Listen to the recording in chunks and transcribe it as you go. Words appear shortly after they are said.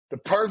The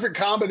perfect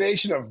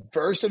combination of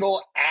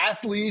versatile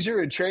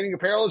athleisure and training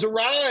apparel has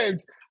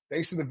arrived.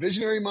 Thanks to the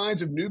visionary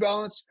minds of New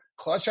Balance,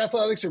 Clutch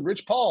Athletics, and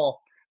Rich Paul,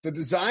 the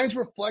designs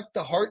reflect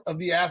the heart of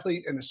the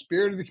athlete and the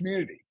spirit of the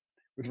community.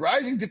 With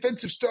rising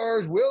defensive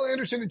stars Will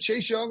Anderson and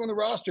Chase Young on the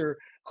roster,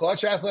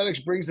 Clutch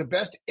Athletics brings the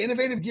best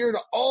innovative gear to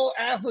all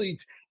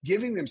athletes,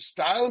 giving them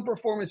style and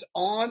performance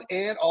on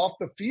and off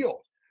the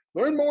field.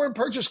 Learn more and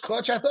purchase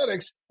Clutch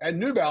Athletics at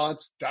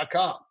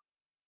newbalance.com.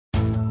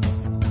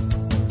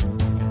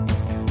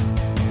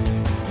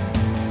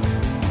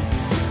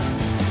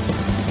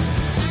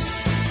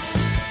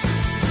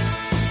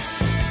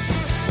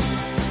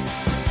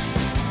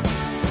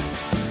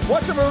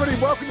 What's up, everybody?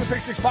 Welcome to the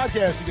Pick Six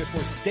Podcast, CBS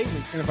Sports Daily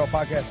NFL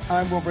Podcast.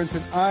 I'm Will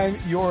Brinson. I'm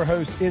your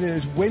host. It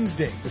is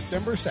Wednesday,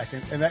 December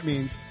 2nd, and that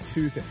means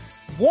two things.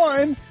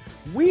 One,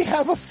 we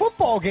have a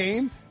football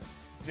game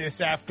this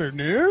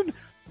afternoon.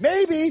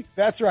 Maybe.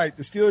 That's right.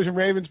 The Steelers and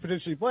Ravens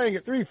potentially playing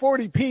at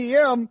 3:40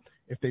 p.m.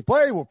 If they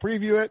play, we'll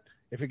preview it.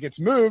 If it gets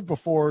moved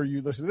before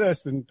you listen to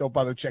this, then don't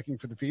bother checking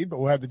for the feed, but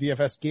we'll have the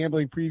DFS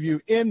gambling preview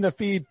in the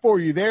feed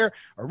for you there.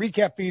 Our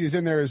recap feed is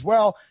in there as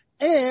well.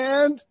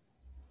 And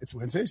it's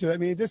Wednesday, so that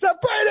means it's a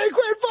Brady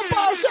Quinn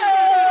football show!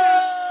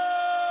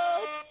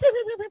 Pew,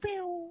 pew, pew,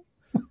 pew.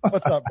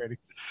 What's up, Brady?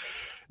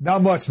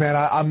 Not much, man.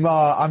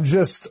 I'm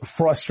just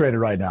frustrated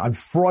right now. I'm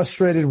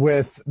frustrated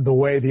with the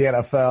way the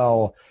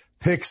NFL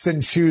picks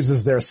and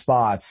chooses their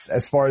spots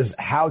as far as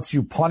how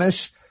to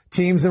punish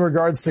teams in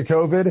regards to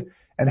COVID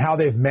and how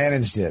they've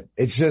managed it.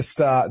 It's just,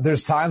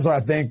 there's times when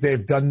I think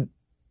they've done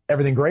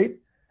everything great. And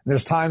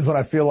there's times when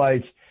I feel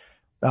like,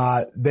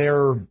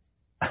 they're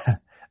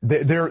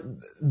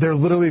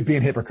literally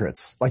being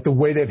hypocrites. Like the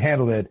way they've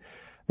handled it,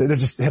 they're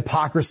just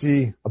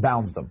hypocrisy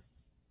abounds them.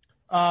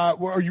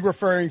 Are you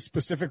referring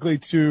specifically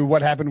to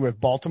what happened with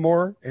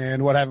Baltimore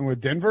and what happened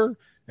with Denver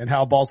and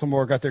how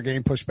Baltimore got their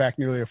game pushed back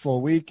nearly a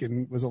full week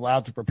and was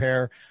allowed to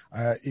prepare,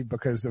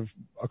 because of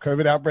a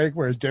COVID outbreak,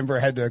 whereas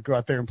Denver had to go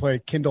out there and play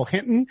Kendall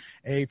Hinton,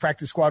 a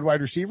practice squad wide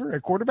receiver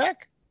at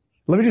quarterback?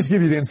 Let me just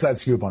give you the inside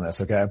scoop on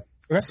this. Okay.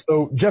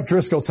 So Jeff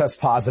Driscoll tests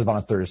positive on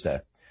a Thursday.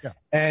 Yeah.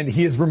 And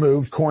he is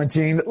removed,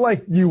 quarantined,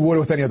 like you would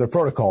with any other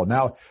protocol.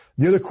 Now,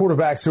 the other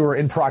quarterbacks who are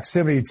in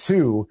proximity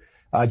to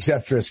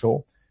Jeff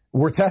Driscoll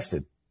were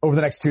tested over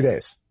the next 2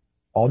 days,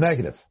 all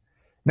negative.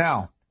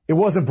 Now, it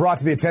wasn't brought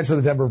to the attention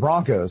of the Denver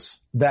Broncos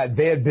that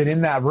they had been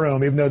in that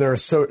room, even though they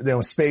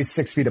were spaced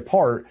 6 feet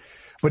apart,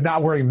 but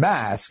not wearing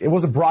masks. It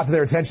wasn't brought to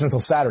their attention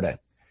until Saturday.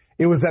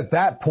 It was at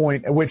that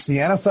point at which the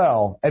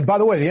NFL, and by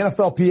the way, the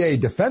NFLPA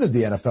defended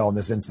the NFL in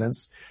this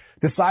instance,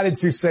 decided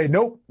to say,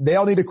 nope, they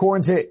all need to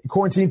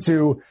quarantine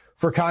too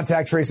for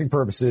contact tracing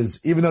purposes,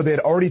 even though they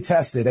had already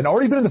tested and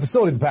already been in the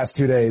facility the past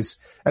 2 days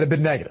and had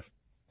been negative.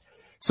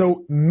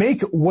 So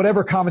make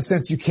whatever common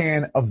sense you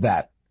can of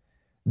that.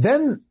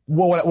 Then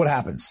what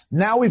happens?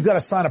 Now we've got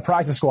to sign a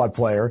practice squad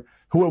player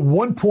who at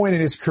one point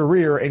in his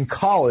career in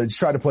college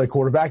tried to play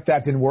quarterback.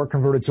 That didn't work,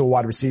 converted to a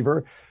wide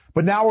receiver.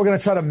 But now we're going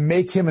to try to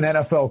make him an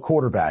NFL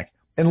quarterback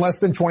in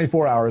less than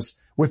 24 hours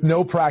with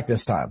no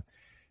practice time.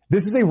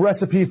 This is a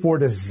recipe for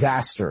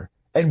disaster,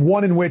 and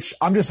one in which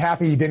I'm just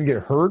happy he didn't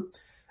get hurt.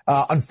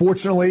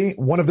 Unfortunately,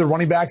 one of the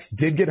running backs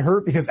did get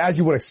hurt because, as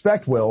you would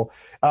expect, Will,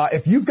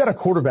 if you've got a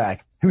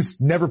quarterback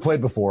who's never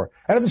played before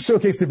and doesn't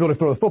showcase the ability to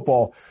throw the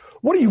football,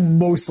 what are you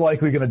most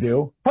likely going to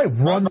do? Probably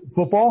run the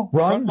football,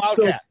 run.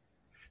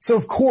 So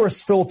of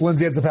course, Philip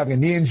Lindsay ends up having a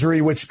knee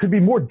injury, which could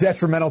be more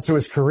detrimental to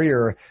his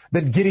career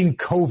than getting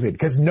COVID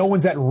because no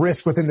one's at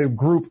risk within the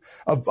group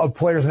of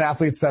players and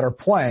athletes that are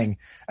playing.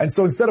 And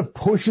so instead of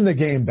pushing the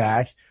game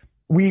back,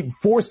 we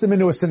force them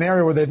into a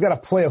scenario where they've got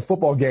to play a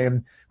football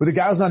game with a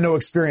guy who's not no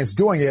experience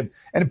doing it,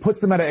 and it puts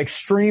them at an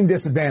extreme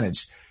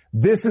disadvantage.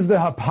 This is the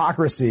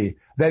hypocrisy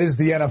that is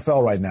the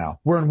NFL right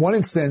now, where in one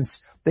instance,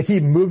 they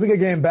keep moving a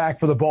game back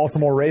for the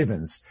Baltimore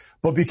Ravens,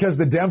 but because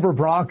the Denver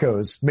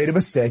Broncos made a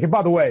mistake, and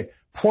by the way,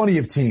 plenty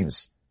of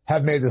teams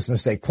have made this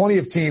mistake. Plenty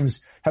of teams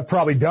have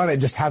probably done it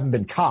and just haven't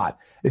been caught.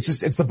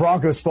 It's the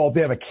Broncos' fault.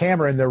 They have a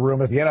camera in their room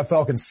that the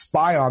NFL can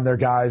spy on their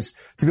guys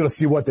to be able to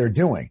see what they're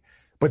doing.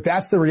 But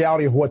that's the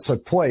reality of what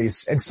took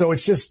place. And so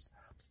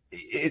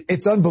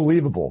it's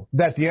unbelievable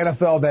that the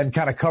NFL then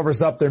kind of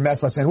covers up their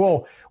mess by saying,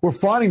 well, we're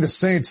finding the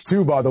Saints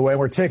too, by the way, and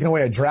we're taking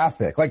away a draft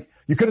pick. Like,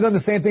 you could have done the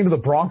same thing to the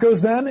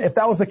Broncos then if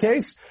that was the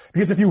case.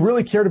 Because if you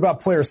really cared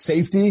about player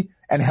safety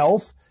and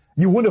health,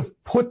 you wouldn't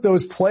have put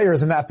those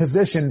players in that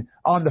position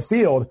on the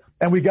field.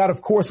 And we got,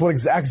 of course,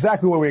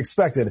 exactly what we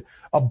expected,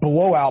 a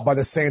blowout by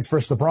the Saints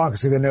versus the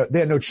Broncos. They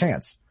had no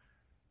chance.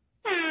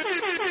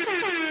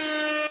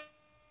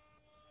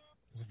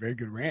 It's a very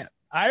good rant.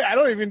 I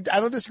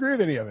don't disagree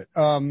with any of it.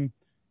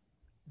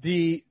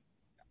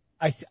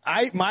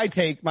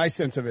 My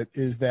sense of it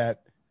is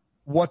that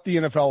what the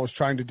NFL was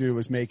trying to do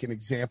was make an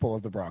example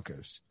of the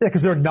Broncos. Yeah,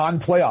 because they're a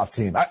non-playoff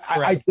team.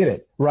 I get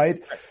it,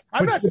 right?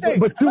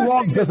 But two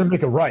wrongs doesn't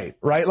make it right?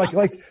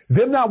 Like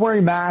them not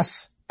wearing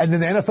masks and then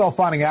the NFL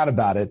finding out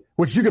about it,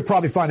 which you could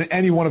probably find in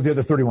any one of the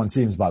other 31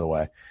 teams, by the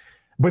way.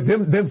 But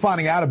them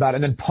finding out about it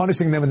and then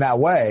punishing them in that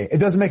way, it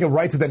doesn't make it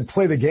right to then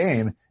play the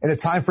game in the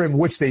time frame in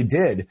which they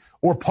did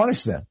or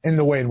punish them in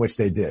the way in which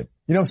they did.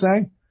 You know what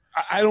I'm saying?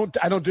 I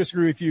don't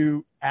disagree with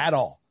you at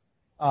all.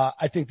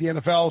 I think the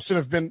NFL should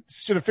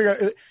have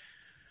figured out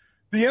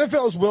the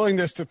NFL's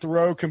willingness to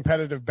throw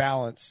competitive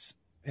balance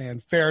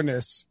and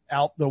fairness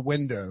out the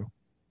window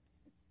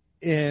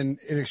in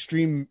an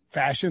extreme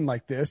fashion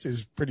like this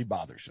is pretty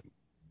bothersome.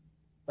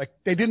 Like,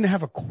 they didn't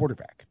have a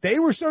quarterback. They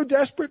were so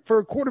desperate for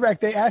a quarterback,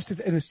 they asked if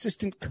an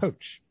assistant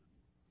coach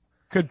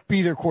could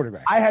be their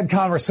quarterback. I had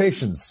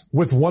conversations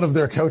with one of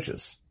their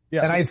coaches,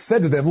 and I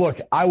said to them,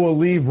 look, I will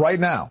leave right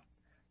now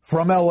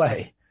from LA,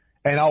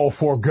 and I will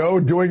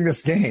forego doing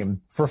this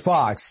game for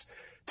Fox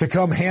to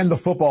come hand the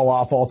football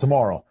off all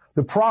tomorrow.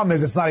 The problem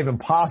is it's not even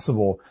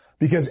possible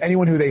because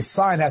anyone who they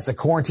sign has to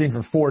quarantine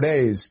for 4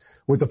 days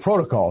with the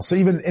protocol. So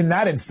even in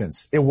that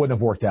instance, it wouldn't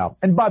have worked out.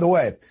 And by the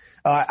way,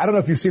 I don't know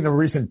if you've seen the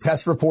recent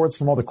test reports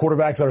from all the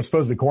quarterbacks that are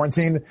supposed to be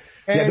quarantined.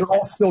 Yeah, they're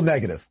all still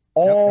negative.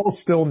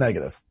 Still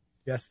negative.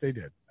 Yes, they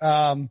did.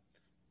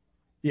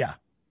 Yeah.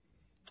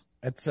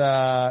 It's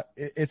a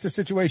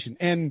situation.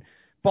 And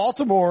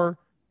Baltimore,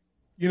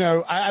 you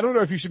know, I don't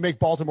know if you should make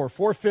Baltimore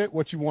forfeit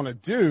what you want to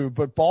do,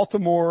 but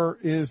Baltimore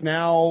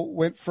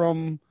went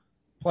from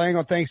playing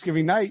on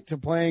Thanksgiving night to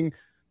playing.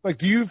 Like,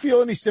 do you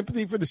feel any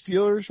sympathy for the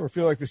Steelers or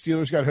feel like the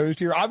Steelers got hosed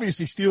here?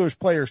 Obviously, Steelers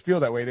players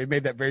feel that way. They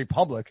made that very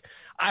public.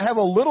 I have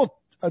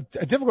a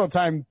difficult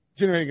time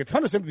generating a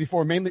ton of sympathy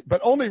for them,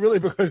 but only really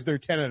because they're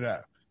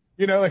 10-0.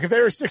 You know, like if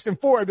they were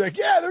 6-4, I'd be like,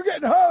 yeah, they're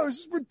getting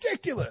hosed. It's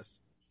ridiculous.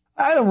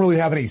 I don't really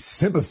have any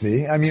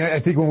sympathy. I mean, I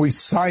think when we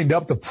signed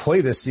up to play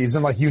this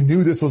season, like, you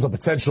knew this was a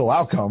potential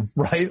outcome,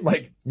 right?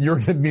 Like, you're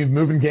going to be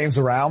moving games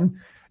around.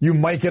 You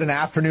might get an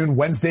afternoon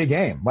Wednesday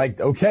game.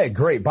 Like, okay,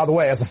 great. By the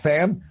way, as a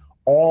fan,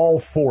 all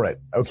for it.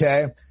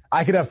 Okay.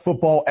 I could have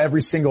football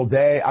every single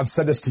day. I've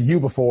said this to you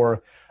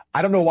before.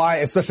 I don't know why,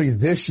 especially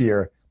this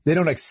year, they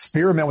don't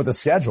experiment with the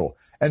schedule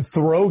and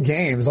throw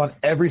games on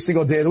every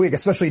single day of the week,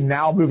 especially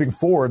now moving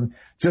forward,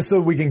 just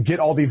so we can get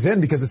all these in,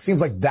 because it seems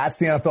like that's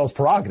the NFL's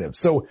prerogative.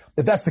 So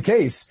if that's the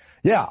case,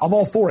 yeah, I'm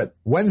all for it.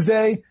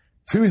 Wednesday,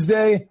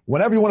 Tuesday,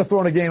 whenever you want to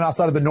throw in a game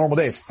outside of the normal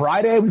days.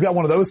 Friday, we've got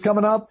one of those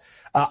coming up.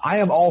 I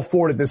am all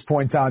for it at this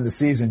point in time in the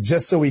season,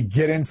 just so we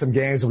get in some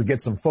games and we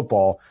get some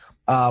football.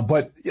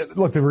 But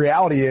look, the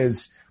reality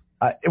is,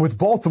 with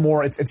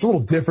Baltimore, it's a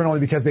little different only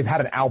because they've had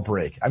an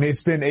outbreak. I mean,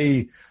 it's been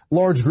a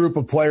large group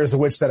of players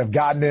of which that have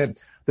gotten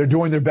it. They're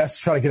doing their best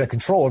to try to get a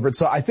control over it.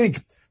 So I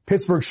think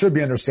Pittsburgh should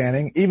be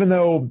understanding, even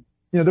though,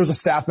 you know, there's a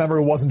staff member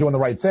who wasn't doing the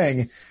right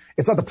thing.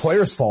 It's not the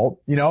player's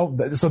fault, you know.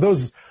 So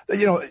those,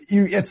 you know,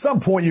 at some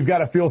point you've got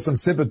to feel some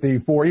sympathy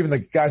for even the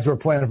guys who are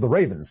playing for the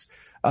Ravens.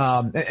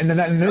 And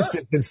in this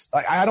instance,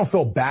 I don't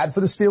feel bad for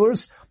the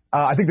Steelers.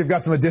 I think they've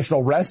got some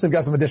additional rest. They've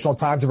got some additional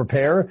time to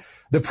prepare.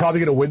 They're probably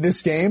going to win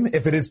this game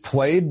if it is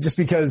played, just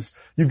because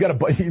you've got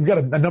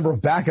a number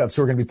of backups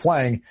who are going to be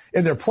playing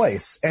in their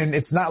place. And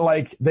it's not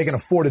like they can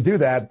afford to do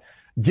that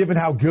given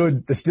how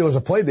good the Steelers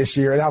have played this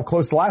year and how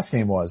close the last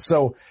game was.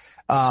 So,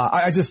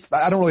 I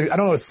don't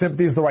know if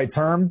sympathy is the right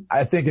term.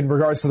 I think in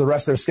regards to the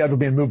rest of their schedule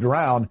being moved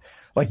around,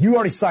 like, you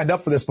already signed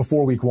up for this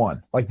before week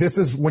 1. Like, this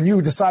is when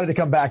you decided to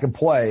come back and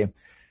play.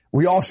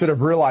 We all should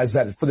have realized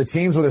that for the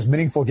teams where there's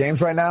meaningful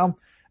games right now,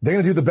 they're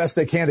going to do the best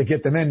they can to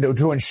get them in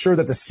to ensure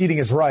that the seating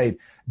is right,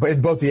 but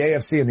in both the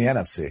AFC and the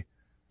NFC.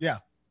 Yeah.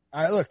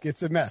 Look,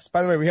 it's a mess.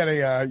 By the way, we had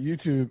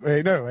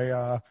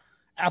a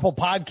Apple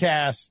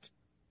Podcast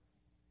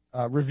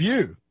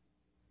review.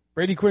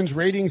 Brady Quinn's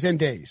ratings and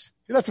days.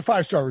 He left a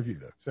 5-star review,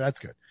 though, so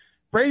that's good.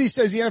 Brady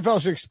says the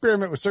NFL should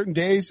experiment with certain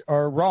days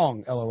are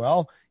wrong,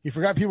 LOL. He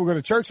forgot people go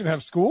to church and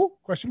have school, ?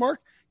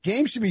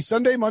 Games should be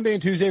Sunday, Monday,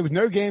 and Tuesday with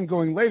no game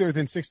going later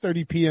than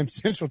 6:30 p.m.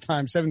 Central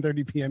Time,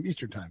 7:30 p.m.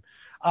 Eastern Time.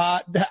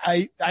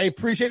 I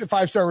appreciate the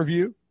 5-star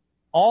review.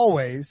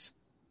 Always.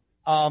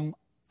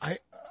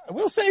 I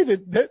will say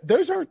that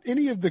those aren't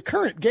any of the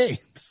current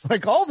games.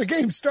 Like, all the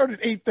games start at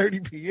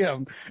 8:30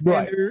 p.m.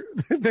 Right.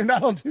 They're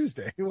not on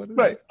Tuesday.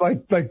 Right.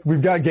 Like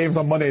we've got games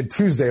on Monday and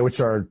Tuesday, which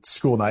are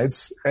school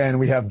nights, and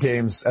we have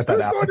games at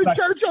that hour. Going to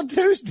church on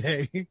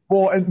Tuesday.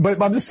 Well,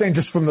 but I'm just saying,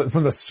 just from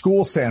the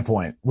school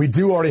standpoint, we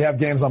do already have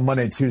games on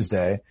Monday and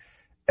Tuesday,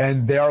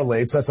 and they are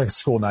late, so that's like a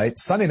school night.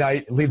 Sunday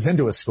night leads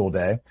into a school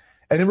day.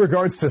 And in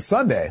regards to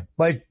Sunday,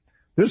 like,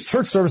 there's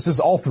church services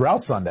all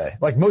throughout Sunday.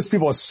 Like, most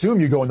people assume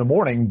you go in the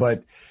morning,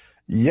 but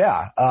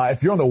yeah,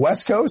 if you're on the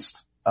West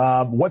Coast,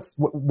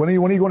 when are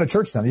you going to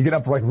church then? You get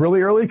up like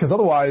really early? Because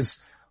otherwise,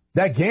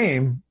 that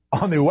game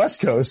on the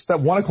West Coast, that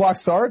 1:00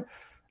 start,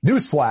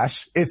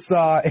 newsflash, it's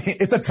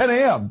at 10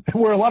 a.m.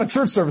 where a lot of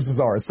church services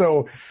are.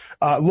 So,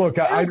 look,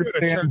 I go to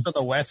church on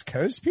the West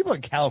Coast. People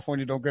in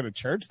California don't go to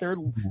church. They're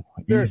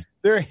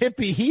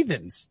hippie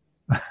heathens.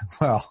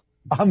 Well,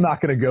 I'm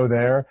not going to go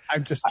there.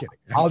 I'm just kidding.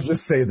 I'll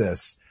just say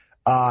this.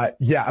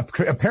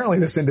 Apparently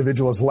this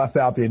individual has left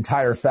out the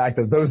entire fact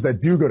that those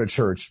that do go to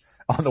church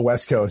on the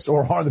West Coast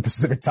or on the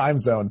Pacific time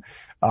zone,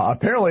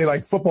 apparently,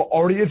 like, football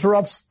already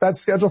interrupts that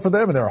schedule for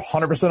them, and they're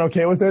 100%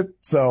 okay with it.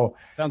 So,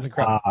 sounds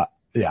incredible.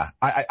 Yeah,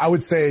 I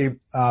would say,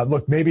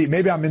 look,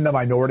 maybe I'm in the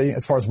minority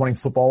as far as wanting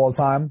football all the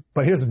time,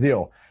 but here's the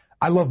deal.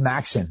 I love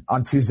Maction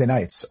on Tuesday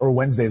nights or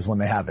Wednesdays when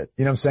they have it.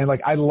 You know what I'm saying?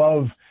 Like, I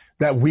love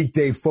that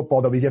weekday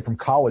football that we get from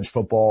college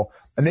football,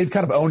 and they've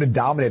kind of owned and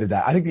dominated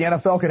that. I think the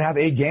NFL could have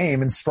a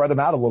game and spread them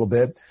out a little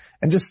bit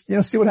and just,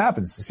 see what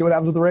happens. See what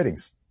happens with the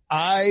ratings.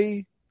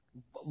 I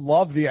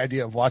love the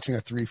idea of watching a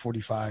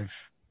 3:45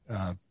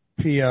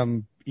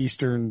 p.m.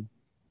 Eastern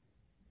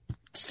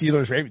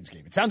Steelers-Ravens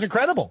game. It sounds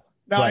incredible.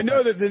 Now, right. I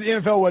know that the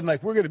NFL wasn't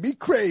like, we're going to be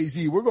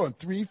crazy. We're going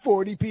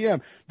 3:40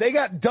 p.m. They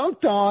got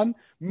dunked on,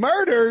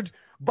 murdered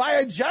by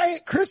a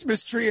giant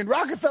Christmas tree in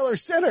Rockefeller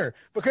Center,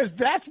 because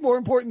that's more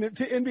important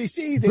to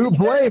NBC.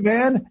 Bublé,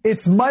 man.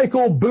 It's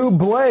Michael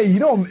Bublé. You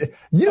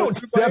don't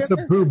step to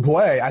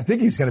Bublé. I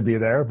think he's going to be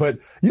there, but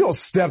you don't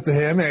step to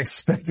him and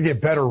expect to get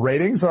better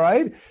ratings, all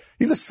right?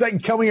 He's a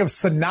second coming of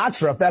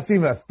Sinatra, if that's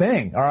even a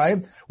thing, all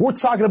right? We're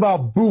talking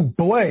about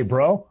Bublé,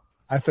 bro.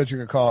 I thought you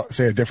were going to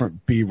say a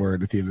different B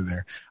word at the end of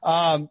there.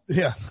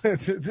 Yeah.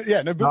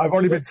 Yeah. No, I've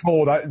already been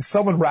told.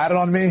 Someone ratted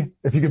on me,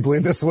 if you could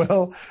believe this,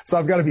 Will. So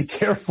I've got to be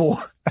careful.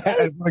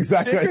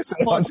 Exactly. I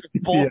said on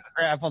bull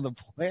crap on the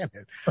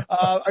planet.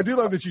 I do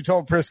love that you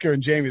told Prisco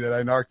and Jamie that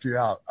I narked you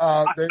out.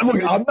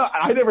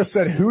 I never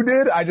said who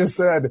did. I just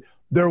said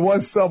there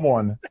was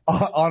someone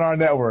on our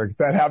network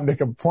that happened to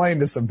complain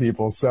to some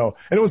people. So,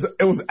 and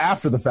it was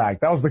after the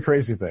fact. That was the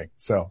crazy thing.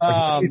 So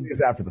it is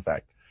after the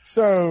fact.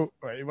 So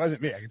it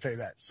wasn't me. I can tell you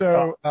that.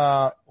 So,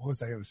 what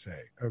was I going to say?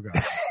 Oh God.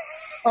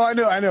 Oh, I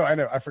know.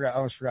 I forgot. I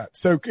almost forgot.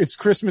 So it's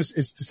Christmas.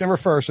 It's December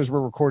 1st as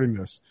we're recording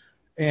this.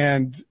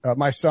 And,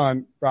 my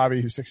son,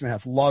 Robbie, who's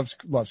 6.5,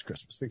 loves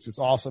Christmas, thinks it's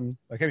awesome.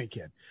 Like any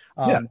kid.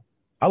 Yeah.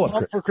 I love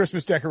Christmas. For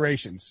Christmas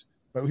decorations,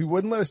 but he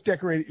wouldn't let us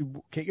decorate.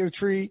 Can't get a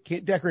tree,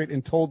 can't decorate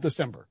until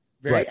December.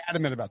 Very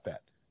adamant about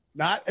that.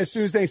 Not as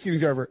soon as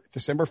Thanksgiving's over,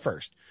 December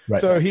 1st.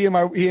 Right. So he and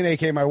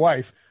AK, my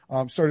wife,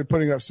 started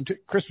putting up some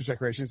Christmas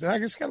decorations. And I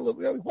just got a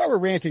little, while we're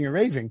ranting and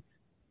raving,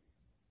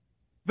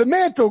 the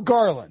mantle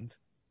garland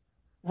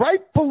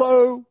right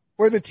below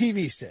where the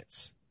TV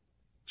sits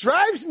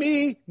drives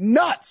me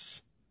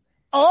nuts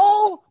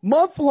all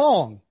month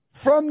long.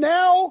 From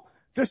now,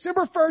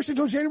 December 1st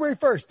until January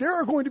 1st, there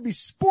are going to be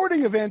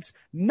sporting events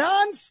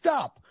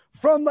nonstop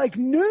from like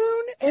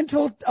noon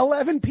until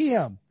 11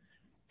 p.m.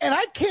 And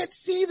I can't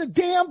see the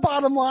damn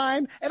bottom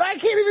line, and I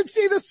can't even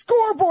see the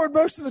scoreboard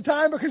most of the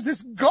time because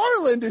this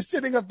garland is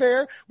sitting up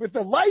there with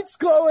the lights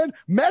glowing,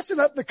 messing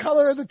up the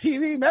color of the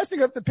TV,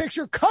 messing up the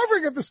picture,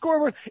 covering up the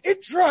scoreboard.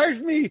 It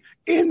drives me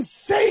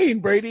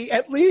insane, Brady.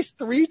 At least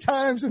 3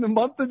 times in the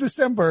month of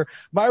December,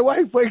 my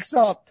wife wakes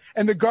up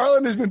and the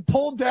garland has been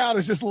pulled down.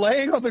 It's just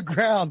laying on the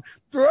ground,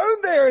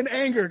 thrown there in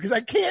anger because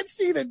I can't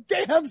see the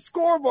damn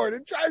scoreboard.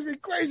 It drives me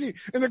crazy.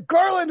 And the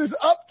garland is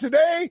up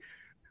today.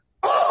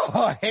 Oh,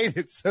 I hate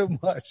it so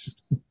much.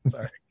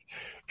 Sorry.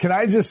 Can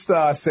I just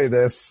say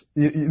this?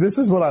 This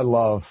is what I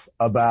love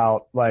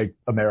about like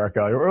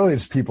America, or really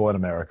just people in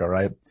America,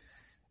 right?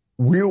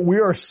 We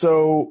are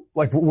so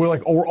like we're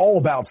all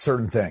about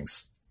certain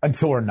things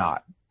until we're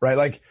not, right?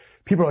 Like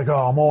people are like,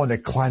 oh, I'm all into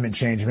climate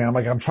change, man.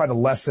 I'm trying to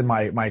lessen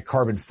my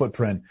carbon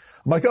footprint.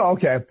 I'm like, oh,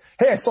 okay.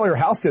 Hey, I saw your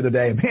house the other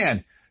day,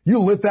 man. You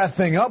lit that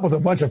thing up with a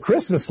bunch of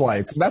Christmas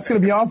lights. That's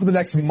going to be on for the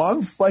next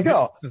month. Like,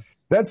 oh.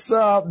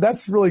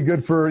 That's really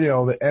good for,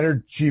 the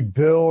energy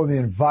bill and the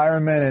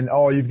environment.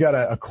 And, you've got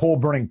a coal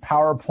burning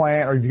power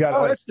plant, or you've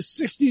got. That's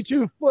a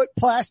 62-foot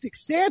plastic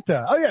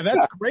Santa. Oh yeah.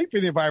 That's great for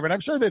the environment. I'm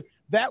sure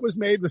that was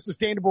made with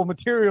sustainable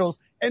materials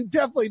and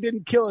definitely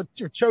didn't kill it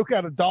or choke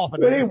out a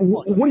dolphin. Hey,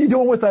 what are you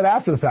doing with that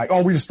after the fact?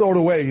 Oh, we just throw it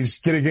away. You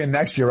just get it again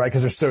next year, right?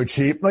 Cause they're so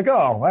cheap. Like,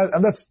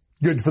 that's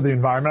good for the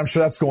environment. I'm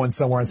sure that's going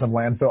somewhere in some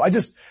landfill.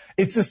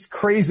 It's just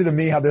crazy to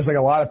me how there's like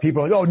a lot of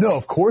people like, oh no,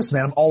 of course,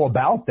 man. I'm all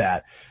about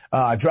that.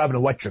 Drive an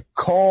electric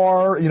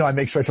car. I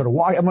make sure I try to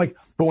walk. I'm like,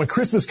 but when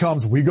Christmas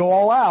comes, we go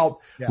all out.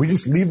 Yeah. We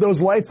just leave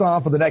those lights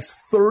on for the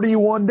next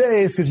 31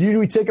 days because usually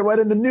we take it right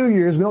into New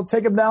Year's. We don't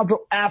take them down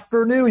until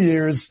after New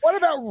Year's. What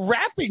about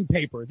wrapping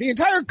paper? The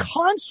entire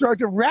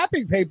construct of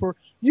wrapping paper,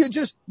 you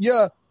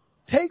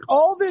take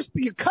all this,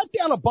 you cut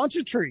down a bunch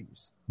of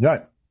trees.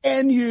 Right.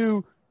 And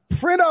you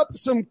print up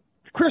some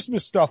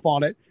Christmas stuff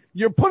on it.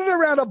 You put it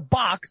around a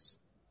box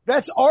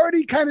that's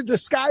already kind of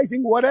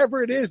disguising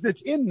whatever it is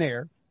that's in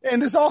there.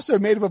 And it's also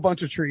made of a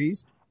bunch of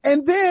trees.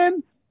 And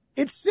then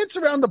it sits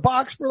around the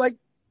box for like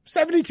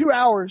 72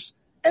 hours.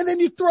 And then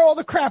you throw all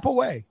the crap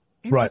away.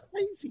 It's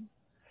crazy.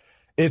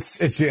 It's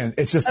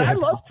just the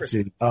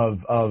hypocrisy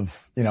of,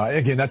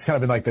 again, that's kind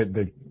of been like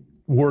the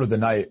word of the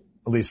night,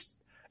 at least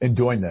in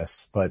doing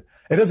this, but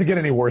it doesn't get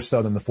any worse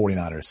though than the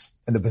 49ers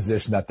and the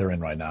position that they're in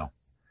right now.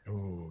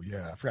 Oh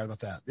yeah. I forgot about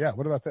that. Yeah.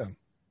 What about them?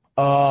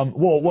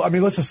 Well, I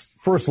mean, let's just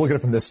first look at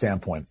it from this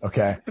standpoint.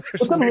 Okay.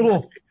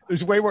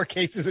 There's way more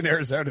cases in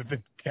Arizona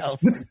than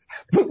California.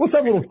 Let's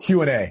have a little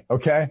Q&A.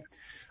 Okay.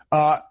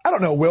 I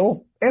don't know.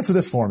 Will, answer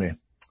this for me.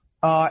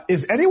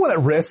 Is anyone at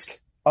risk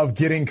of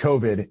getting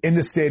COVID in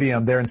the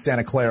stadium there in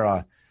Santa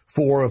Clara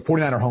for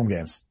 49er home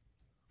games?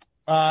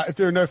 If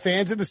there are no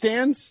fans in the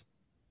stands?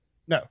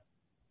 No.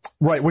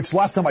 Right, which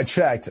last time I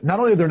checked, not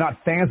only are there not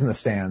fans in the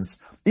stands,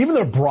 even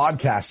their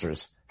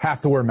broadcasters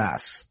have to wear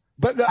masks.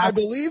 But I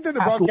believe that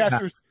the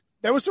broadcasters,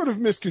 that was sort of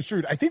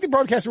misconstrued. I think the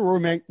broadcasters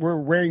were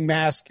wearing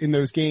masks in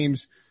those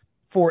games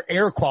for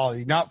air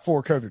quality, not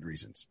for COVID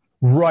reasons.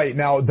 Right.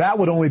 Now, that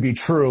would only be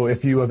true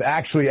if you have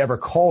actually ever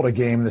called a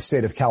game in the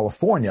state of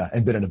California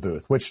and been in a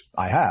booth, which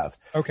I have.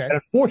 Okay. And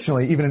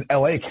unfortunately, even in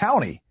LA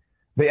County,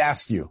 they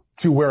ask you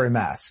to wear a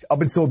mask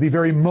up until the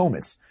very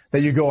moment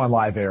that you go on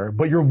live air,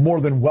 but you're more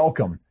than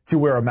welcome to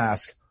wear a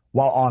mask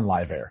while on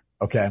live air.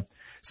 Okay.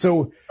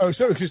 So.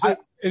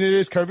 And it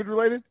is COVID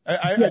related?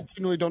 I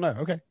genuinely don't know.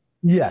 Okay.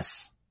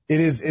 Yes, it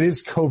is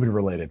COVID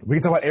related. We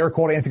can talk about air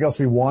quality, anything else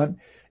we want.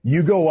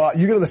 You go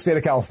to the state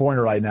of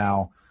California right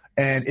now,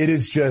 and it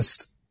is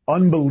just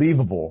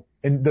unbelievable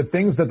in the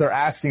things that they're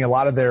asking a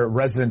lot of their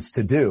residents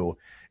to do.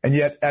 And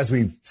yet, as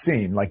we've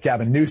seen, like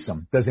Gavin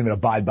Newsom doesn't even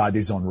abide by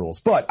these own rules.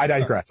 But I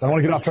digress. I don't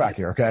want to get off track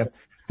here. Okay.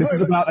 This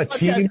is about a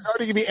team. It's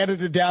already going to be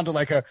edited down to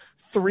like a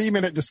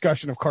 3-minute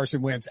discussion of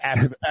Carson Wentz at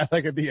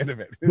the end of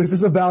it. This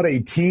is about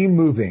a team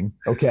moving,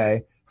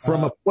 okay,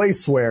 from a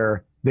place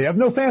where they have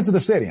no fans in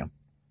the stadium.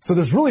 So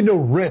there's really no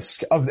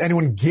risk of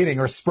anyone getting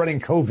or spreading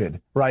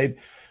COVID, right?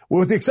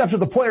 With the exception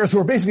of the players who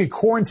are basically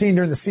quarantined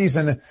during the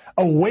season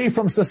away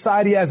from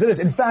society as it is.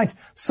 In fact,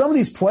 some of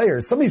these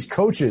players, some of these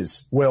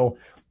coaches,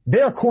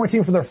 they are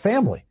quarantined from their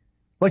family.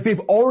 Like they've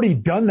already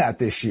done that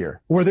this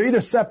year, where they're either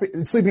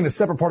sleeping in a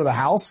separate part of the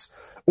house,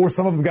 or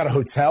some of them got a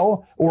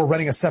hotel or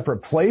renting a separate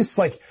place.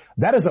 Like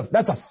that's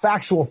a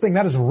factual thing.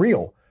 That is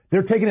real.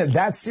 They're taking it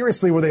that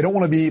seriously where they don't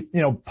want to be,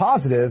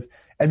 positive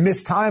and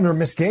miss time or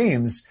miss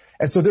games.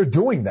 And so they're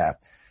doing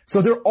that.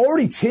 So they're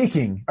already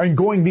taking and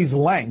going these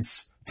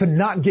lengths to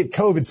not get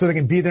COVID so they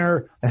can be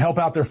there and help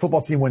out their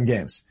football team win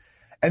games.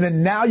 And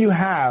then now you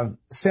have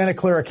Santa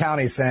Clara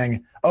County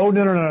saying, oh,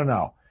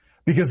 no.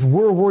 Because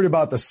we're worried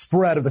about the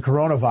spread of the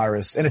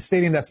coronavirus in a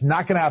stadium that's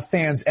not going to have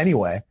fans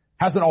anyway,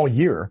 hasn't all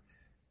year.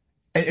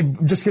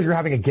 And just because you're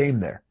having a game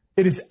there.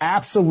 It is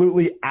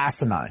absolutely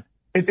asinine.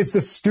 It's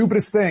the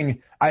stupidest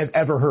thing I've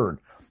ever heard.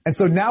 And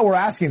so now we're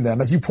asking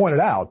them, as you pointed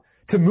out,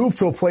 to move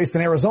to a place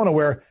in Arizona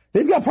where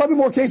they've got probably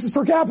more cases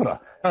per capita.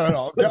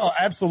 No,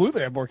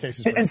 absolutely have more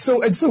cases. And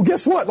so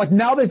guess what? Like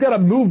now they've got to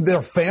move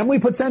their family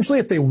potentially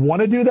if they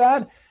want to do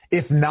that.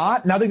 If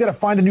not, now they've got to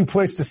find a new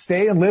place to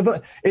stay and live.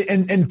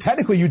 And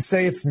technically you'd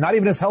say it's not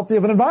even as healthy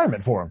of an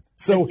environment for them.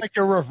 So it's like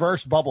a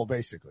reverse bubble,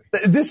 basically.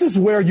 This is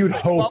where you'd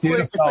hope the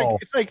NFL.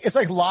 It's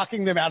like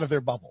locking them out of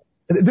their bubble.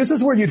 This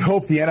is where you'd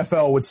hope the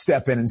NFL would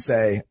step in and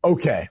say,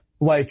 okay,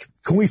 like,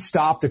 can we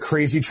stop the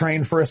crazy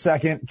train for a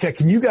second?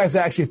 Can you guys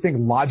actually think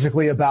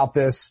logically about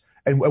this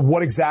and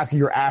what exactly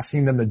you're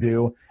asking them to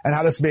do and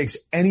how this makes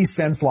any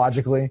sense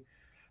logically?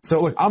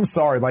 So look, I'm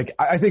sorry. Like,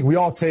 I think we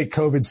all take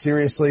COVID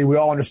seriously. We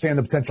all understand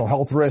the potential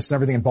health risks and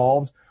everything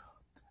involved.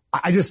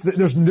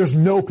 There's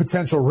no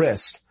potential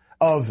risk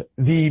of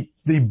the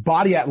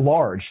body at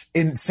large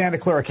in Santa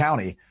Clara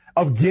County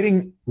of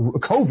getting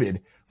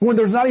COVID when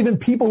there's not even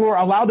people who are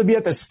allowed to be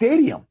at the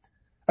stadium.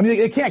 I mean,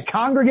 they can't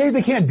congregate.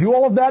 They can't do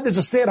all of that. There's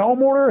a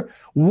stay-at-home order.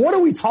 What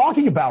are we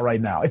talking about right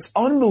now? It's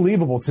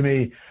unbelievable to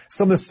me,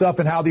 some of the stuff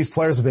and how these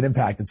players have been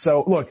impacted.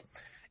 So, look,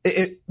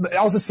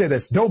 I'll just say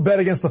this. Don't bet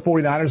against the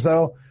 49ers,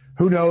 though.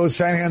 Who knows?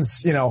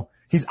 Shanahan's,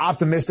 he's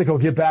optimistic he'll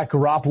get back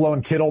Garoppolo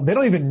and Kittle. They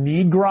don't even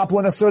need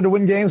Garoppolo necessarily to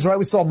win games, right?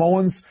 We saw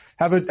Mullins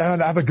have a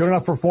good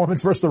enough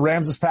performance versus the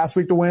Rams this past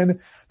week to win.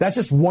 That's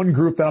just one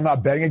group that I'm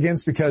not betting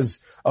against because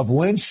of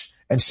Lynch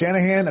and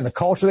Shanahan and the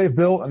culture they've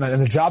built and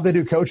the job they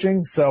do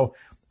coaching. So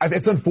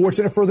it's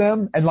unfortunate for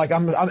them. And like,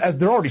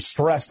 they're already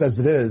stressed as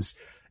it is,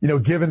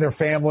 given their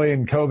family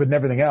and COVID and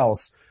everything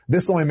else.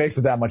 This only makes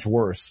it that much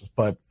worse.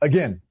 But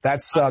again,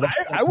 that's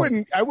I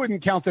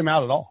wouldn't count them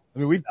out at all. I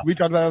mean, we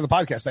talked about it on the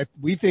podcast.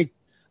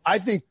 I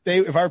think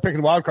if I were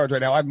picking wild cards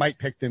right now, I might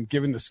pick them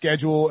given the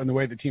schedule and the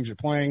way the teams are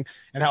playing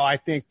and how I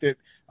think that,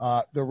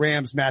 the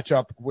Rams match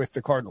up with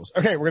the Cardinals.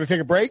 Okay. We're going to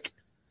take a break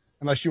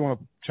unless you want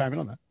to chime in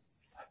on that.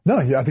 No,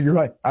 yeah, I think you're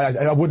right.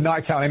 I would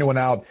not count anyone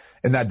out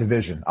in that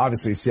division.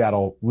 Obviously,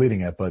 Seattle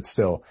leading it, but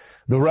still.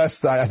 The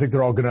rest, I think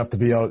they're all good enough to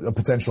be a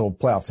potential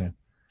playoff team.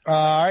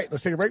 All right,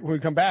 let's take a break. When we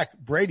come back,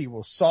 Brady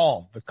will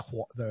solve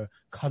the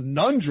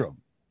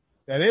conundrum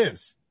that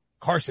is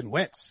Carson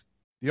Wentz.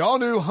 The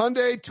all-new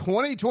Hyundai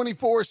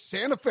 2024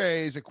 Santa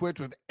Fe is equipped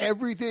with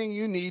everything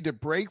you need to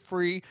break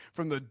free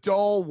from the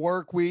dull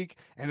work week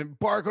and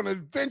embark on an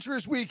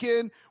adventurous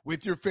weekend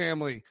with your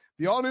family.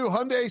 The all-new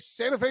Hyundai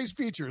Santa Fe's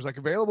features like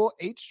available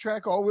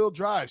H-Track all-wheel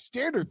drive,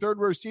 standard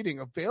third-row seating,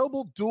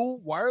 available dual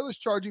wireless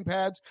charging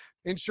pads,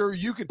 ensure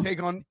you can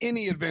take on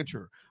any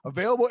adventure.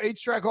 Available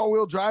H-Track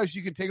all-wheel drives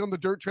you can take on the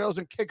dirt trails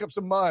and kick up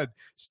some mud.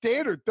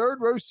 Standard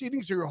third-row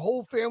seating so your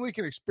whole family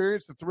can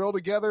experience the thrill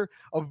together.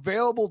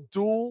 Available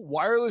dual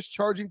wireless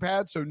charging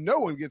pads so no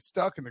one gets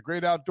stuck in the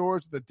great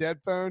outdoors with a dead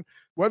phone.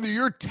 Whether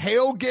you're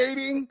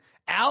tailgating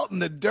out in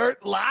the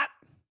dirt lot,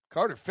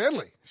 Carter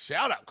Finley,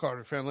 shout out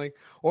Carter Finley,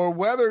 or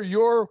whether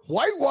you're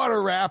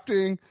whitewater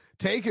rafting,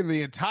 taking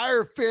the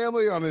entire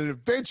family on an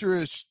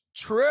adventurous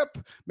trip,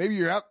 maybe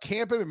you're out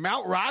camping in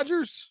Mount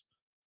Rogers,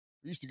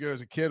 I used to go as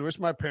a kid. Wish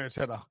my parents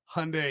had a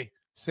Hyundai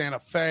Santa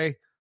Fe.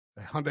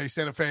 The Hyundai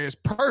Santa Fe is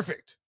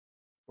perfect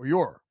for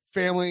your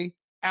family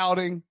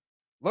outing.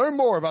 Learn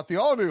more about the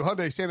all-new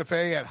Hyundai Santa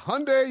Fe at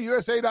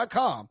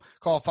HyundaiUSA.com.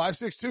 Call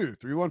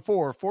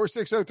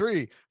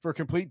 562-314-4603 for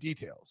complete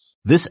details.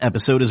 This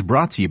episode is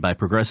brought to you by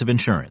Progressive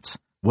Insurance.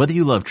 Whether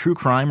you love true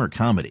crime or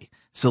comedy,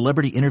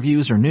 celebrity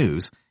interviews or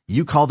news,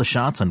 you call the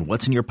shots on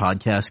what's in your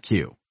podcast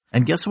queue.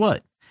 And guess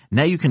what?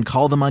 Now you can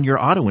call them on your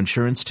auto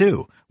insurance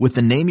too with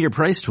the Name Your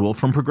Price tool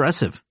from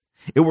Progressive.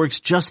 It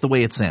works just the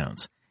way it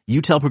sounds.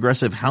 You tell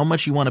Progressive how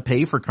much you want to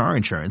pay for car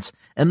insurance,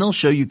 and they'll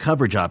show you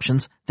coverage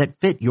options that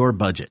fit your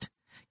budget.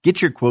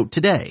 Get your quote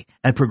today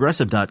at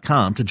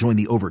Progressive.com to join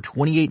the over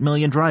 28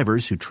 million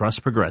drivers who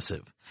trust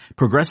Progressive.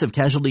 Progressive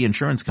Casualty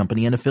Insurance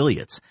Company and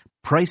Affiliates.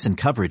 Price and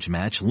coverage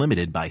match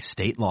limited by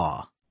state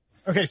law.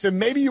 Okay, so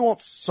maybe you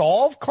won't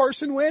solve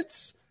Carson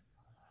Wentz,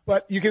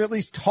 but you can at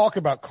least talk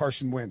about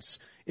Carson Wentz.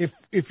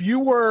 If you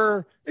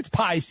were, it's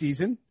pie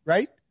season,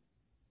 right?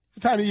 It's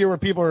the time of year where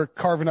people are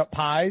carving up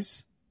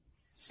pies,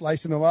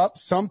 slicing them up.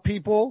 Some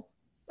people,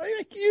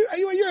 like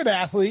you're an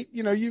athlete,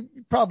 you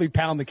probably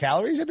pound the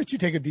calories. I bet you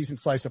take a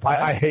decent slice of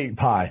pie. I hate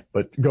pie,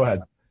 but go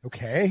ahead.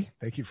 Okay.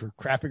 Thank you for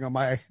crapping on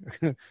my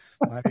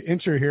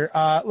intro here.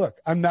 Look,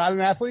 I'm not an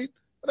athlete,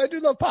 but I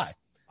do love pie.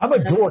 I'm a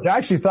dork. I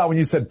actually thought when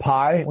you said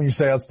pie, when you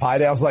say it's pie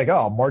day, I was like,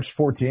 oh, March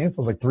 14th. I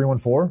was like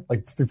 314,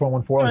 like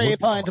 3.14.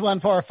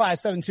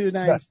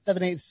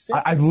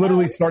 3.145729786. I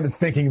literally started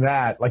thinking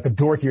that, like the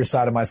dorkier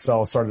side of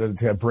myself started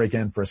to break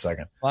in for a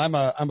second.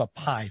 Well, I'm a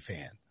pie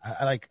fan.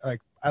 I like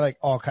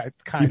all kinds.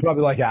 You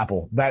probably like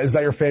apple. Is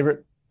that your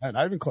favorite?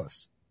 Not even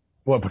close.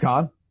 What,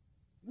 pecan?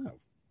 No.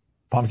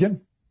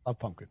 Pumpkin? Love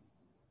pumpkin.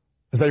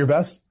 Is that your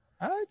best?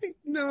 I think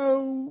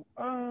no.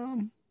 I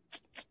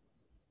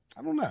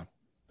don't know.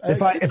 I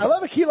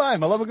love a key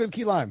lime. I love a good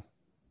key lime.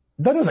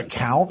 That doesn't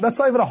count. That's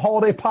not even a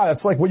holiday pie.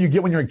 That's like what you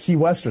get when you're in Key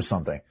West or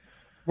something.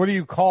 What do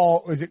you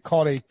call, it's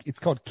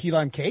called key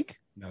lime cake?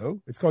 No,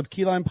 it's called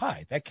key lime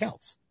pie. That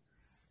counts.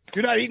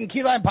 You're not eating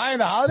key lime pie in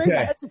the holidays? Okay.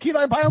 I had some key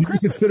lime pie on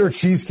Christmas. You consider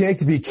cheesecake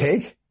to be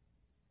cake?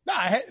 No,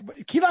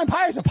 key lime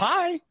pie is a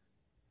pie.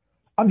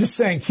 I'm just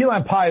saying key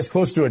lime pie is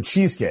close to a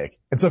cheesecake.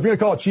 And so if you're going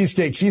to call it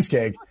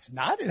cheesecake. No, it's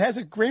not. It has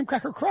a graham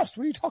cracker crust.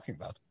 What are you talking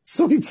about?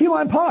 So can key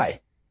lime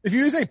pie. If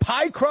you use a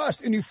pie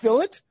crust and you fill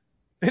it,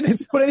 then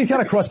it's put any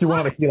kind of crust you want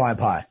on a key lime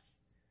pie.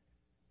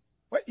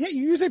 What? Yeah,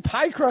 you use a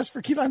pie crust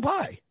for key lime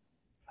pie.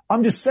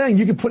 I'm just saying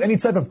you can put any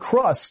type of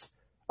crust,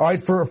 all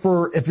right, for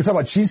if you're talking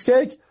about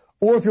cheesecake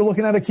or if you're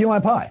looking at a key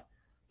lime pie.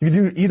 You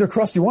can do either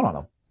crust you want on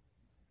them.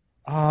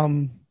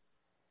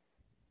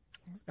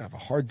 I have a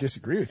hard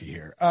disagree with you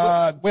here.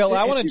 Will,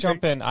 I want to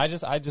jump in. I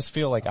just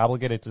feel like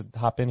obligated to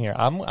hop in here.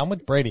 I'm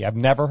with Brady. I've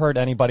never heard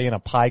anybody in a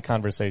pie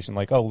conversation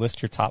like, oh,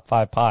 list your top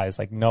 5 pies.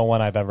 Like no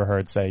one I've ever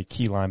heard say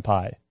key lime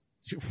pie.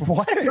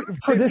 What?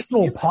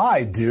 Traditional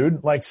pie,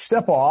 dude. Like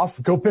step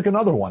off, go pick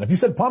another one. If you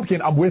said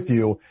pumpkin, I'm with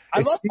you.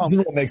 I love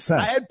pumpkin. It makes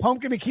sense. I had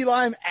pumpkin and key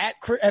lime at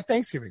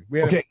Thanksgiving.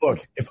 Okay,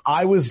 look, if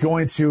I was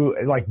going to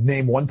like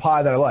name one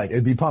pie that I like,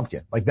 it'd be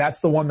pumpkin. Like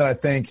that's the one that I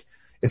think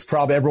is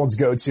probably everyone's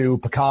go-to.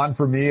 Pecan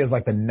for me is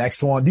like the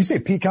next one. Do you say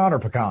pecan or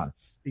pecan?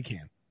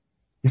 Pecan.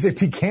 You say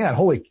pecan.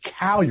 Holy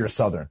cow, you're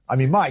Southern. I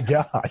mean, my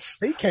gosh.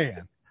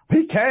 Pecan.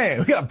 Pecan.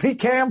 We got a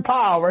pecan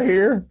pie over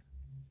here.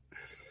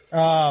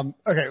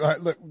 Okay.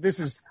 Look,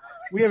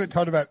 we haven't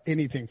talked about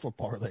anything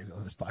football related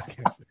on this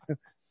podcast.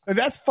 And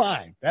that's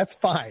fine. That's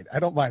fine.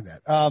 I don't mind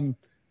that. I'm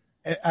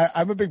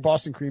a big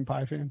Boston cream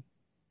pie fan.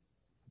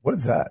 What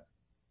is that?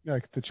 Yeah,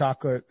 like the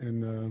chocolate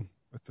and,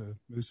 with the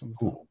mousse on the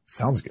top. Ooh,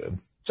 sounds good.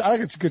 I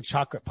like it's a good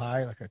chocolate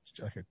pie, like a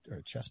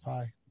chess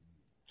pie.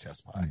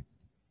 Chess pie.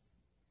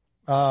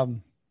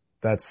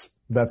 That's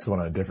going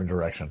in a different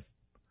direction.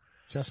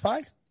 Chess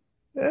pie?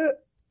 I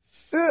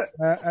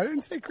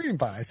didn't say cream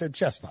pie. I said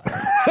chess pie.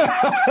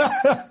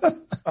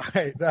 All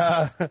right.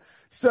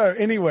 So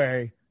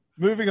anyway,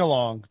 moving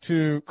along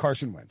to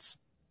Carson Wentz.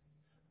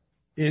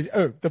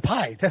 The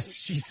pie.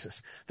 That's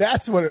Jesus.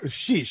 That's what it was.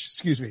 Sheesh.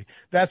 Excuse me.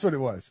 That's what it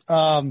was.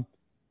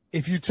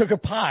 If you took a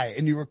pie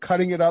and you were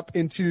cutting it up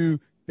into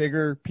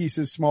bigger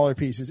pieces, smaller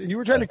pieces, and you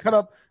were trying to cut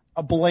up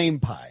a blame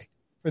pie.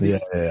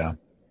 Yeah.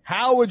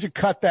 How would you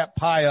cut that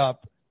pie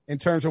up in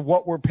terms of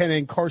what we're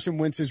pinning Carson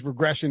Wentz's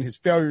regression, his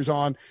failures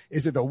on?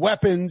 Is it the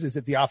weapons? Is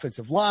it the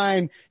offensive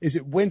line? Is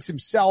it Wentz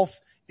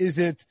himself? Is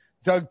it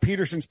Doug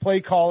Peterson's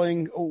play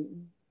calling?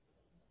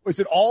 Is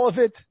it all of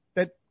it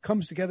that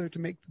comes together to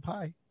make the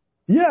pie?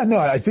 Yeah, no,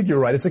 I think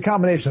you're right. It's a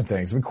combination of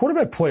things. I mean,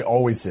 quarterback play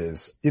always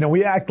is.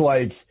 We act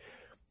like,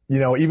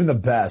 even the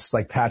best,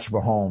 like Patrick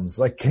Mahomes,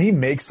 like, can he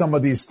make some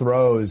of these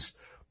throws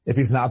if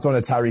he's not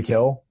throwing to Tyreek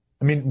Hill?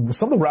 I mean,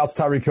 some of the routes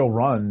Tyreek Hill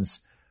runs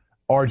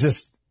are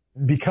just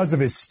because of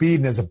his speed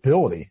and his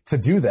ability to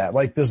do that.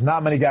 Like, there's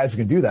not many guys who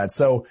can do that.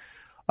 So,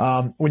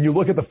 when you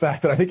look at the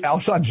fact that I think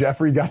Alshon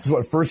Jeffrey got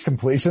his first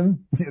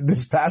completion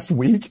this past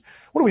week?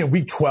 What are we in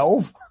week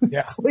 12?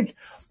 Yeah.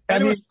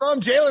 And it was from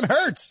Jalen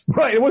Hurts.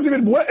 Right. It wasn't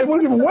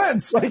even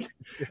Wentz. Like,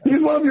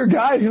 he's one of your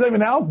guys. He's not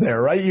even out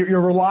there, right?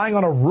 You're relying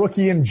on a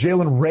rookie and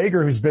Jalen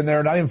Reagor, who's been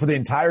there not even for the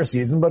entire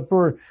season, but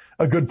for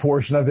a good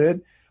portion of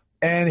it.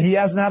 And he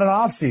hasn't had an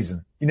off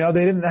season. They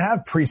didn't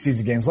have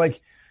preseason games. Like,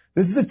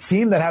 this is a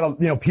team that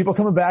had, people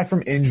coming back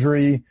from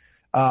injury.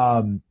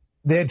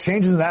 They had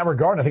changes in that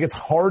regard. And I think it's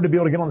hard to be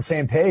able to get on the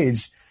same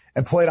page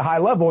and play at a high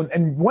level.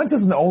 And Wentz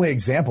isn't the only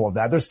example of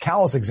that. There's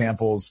countless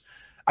examples.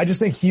 I just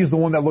think he's the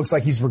one that looks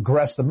like he's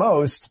regressed the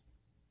most.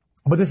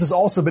 But this has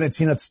also been a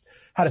team that's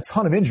had a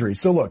ton of injuries.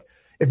 So look,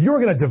 if you were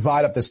going to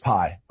divide up this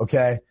pie,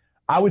 okay,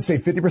 I would say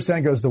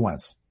 50% goes to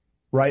Wentz,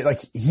 right? Like,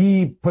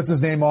 he puts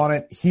his name on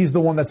it. He's the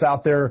one that's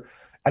out there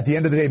at the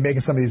end of the day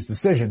making some of these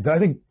decisions. And I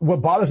think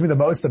what bothers me the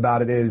most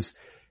about it is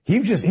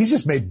he's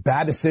just made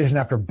bad decision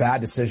after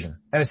bad decision.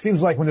 And it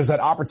seems like when there's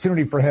that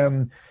opportunity for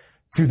him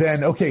to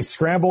then, okay,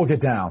 scramble, get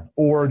down,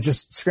 or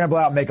just scramble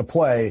out and make a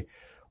play,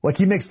 like,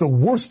 he makes the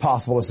worst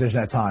possible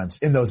decision at times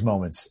in those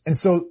moments. And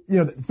so,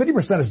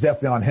 50% is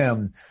definitely on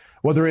him,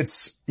 whether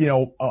it's,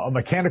 a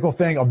mechanical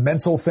thing, a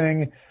mental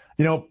thing.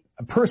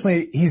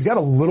 Personally, he's got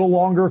a little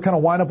longer kind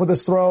of wind up with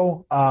his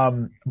throw.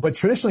 But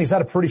traditionally he's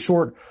had a pretty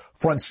short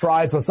front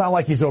stride. So it's not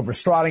like he's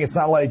overstriding. It's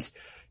not like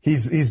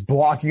he's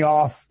blocking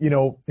off,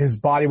 his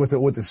body with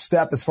the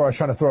step as far as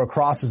trying to throw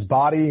across his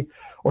body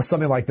or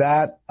something like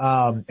that.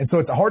 And so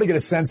it's hard to get a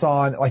sense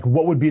on, like,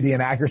 what would be the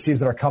inaccuracies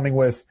that are coming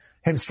with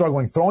him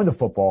struggling throwing the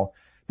football.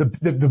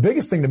 The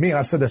biggest thing to me, and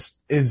I've said this,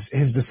 is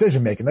his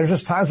decision making. There's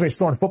just times where he's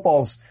throwing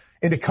footballs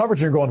into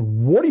coverage and you're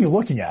going, what are you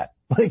looking at?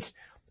 Like,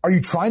 are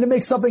you trying to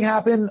make something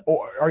happen,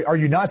 or are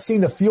you not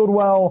seeing the field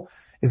well?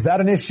 Is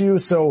that an issue?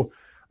 So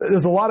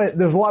there's a lot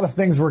of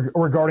things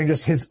regarding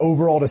just his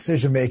overall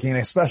decision making, and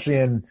especially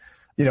in,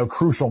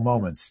 crucial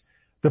moments.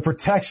 The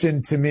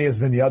protection to me has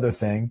been the other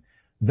thing.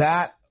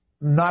 That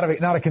not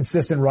a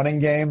consistent running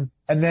game.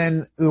 And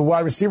then the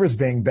wide receivers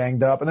being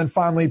banged up. And then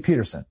finally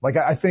Peterson. Like,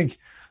 I think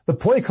the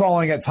play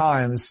calling at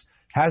times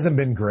hasn't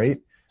been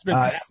great.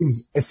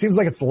 It seems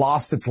like it's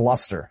lost its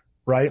luster,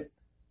 right?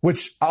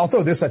 Which, I'll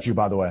throw this at you,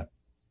 by the way.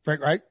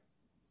 Frank, right?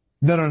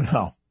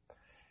 No.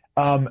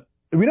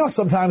 We know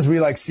sometimes we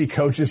see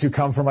coaches who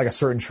come from a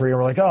certain tree and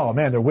we're like, oh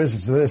man, they're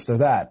wizards, they're this, they're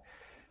that.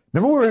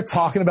 Remember we were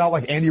talking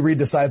about Andy Reid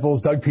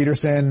disciples, Doug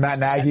Peterson, Matt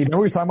Nagy. Remember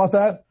we were talking about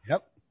that?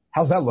 Yep.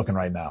 How's that looking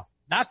right now?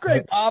 Not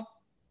great, Bob.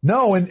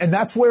 No, and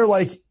that's where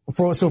how's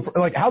this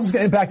going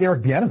to impact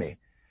Eric Bieniemy?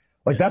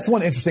 That's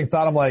one interesting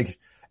thought. I'm like,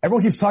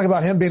 everyone keeps talking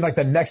about him being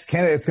the next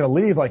candidate that's going to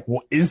leave.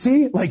 Well, is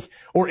he?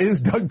 Or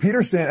is Doug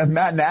Peterson and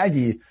Matt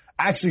Nagy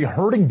actually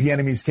hurting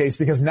Bieniemy's case?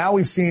 Because now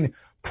we've seen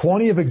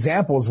plenty of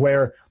examples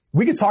where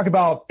we could talk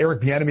about Eric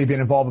Bieniemy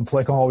being involved in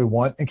play calling all we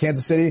want in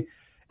Kansas City.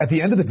 At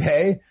the end of the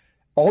day,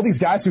 all these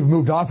guys who've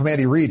moved on from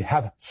Andy Reid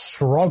have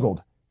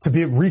struggled to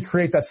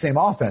recreate that same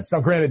offense.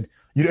 Now, granted,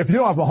 if you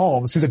don't have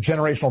Mahomes, who's a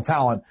generational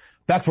talent,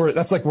 that's where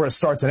it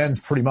starts and ends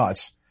pretty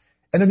much.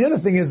 And then the other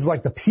thing is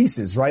the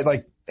pieces, right?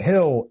 Like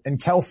Hill and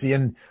Kelsey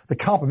and the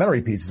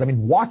complementary pieces. I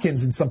mean,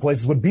 Watkins in some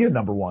places would be a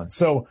number one.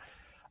 So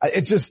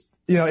it just,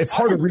 it's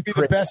hard to recreate.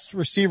 Be the best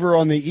receiver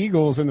on the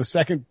Eagles and the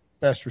second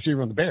best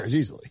receiver on the Bears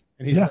easily.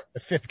 And he's the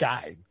fifth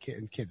guy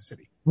in Kansas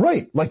City.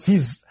 Right. I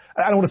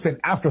don't want to say an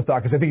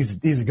afterthought because I think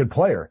he's a good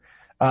player.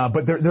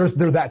 But they're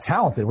that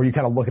talented where you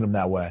kind of look at them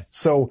that way.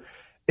 So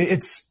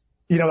it's,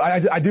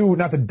 I do,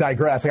 not to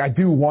digress, I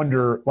do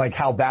wonder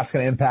how that's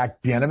going to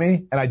impact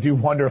Bieniemy. And I do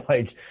wonder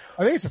I think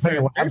it's a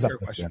fair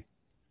question.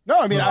 No,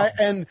 I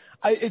mean,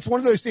 it's one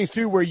of those things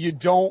too where you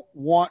don't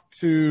want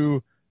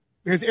to,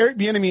 because Eric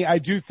Bieniemy, I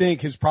do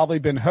think, has probably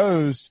been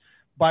hosed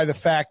by the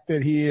fact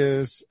that he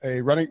is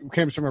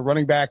comes from a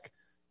running back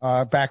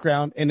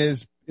background and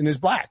is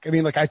black. I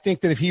mean, I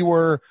think that if he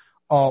were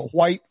a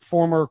white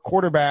former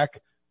quarterback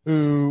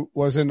who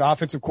was an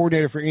offensive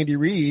coordinator for Andy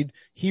Reid,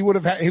 he would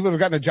have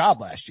gotten a job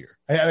last year.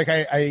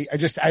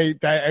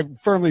 I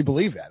firmly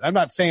believe that. I'm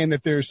not saying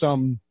that there's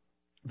some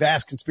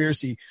vast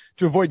conspiracy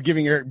to avoid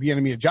giving Eric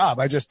Bieniemy a job.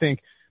 I just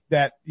think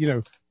that,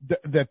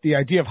 that the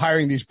idea of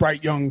hiring these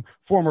bright young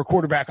former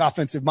quarterback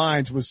offensive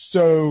minds was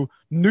so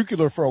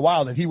nuclear for a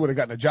while that he would have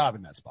gotten a job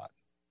in that spot.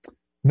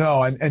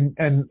 No,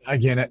 and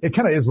again, it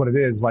kind of is what it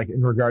is,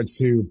 in regards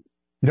to,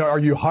 are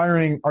you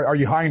hiring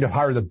to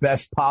hire the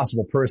best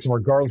possible person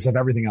regardless of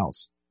everything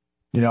else?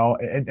 And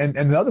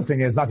the other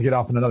thing is, not to get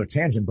off on another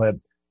tangent, but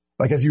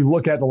as you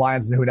look at the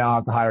Lions and who now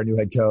have to hire a new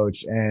head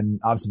coach, and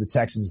obviously the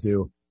Texans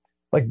do,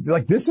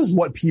 this is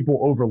what people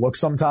overlook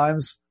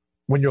sometimes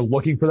when you're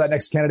looking for that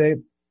next candidate.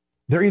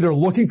 They're either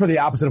looking for the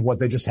opposite of what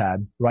they just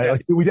had,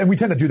 right? Yeah. We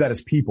tend to do that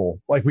as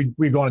people.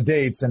 We go on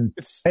dates and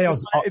it's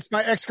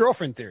my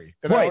ex-girlfriend theory.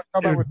 Right.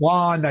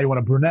 Blonde, now you want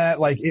a brunette,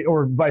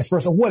 or vice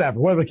versa,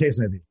 whatever the case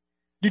may be.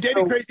 You date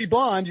a crazy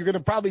blonde, you're going to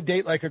probably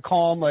date a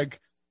calm,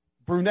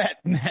 brunette,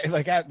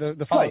 at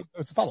the follow. Right.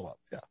 It's a follow-up.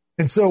 Yeah.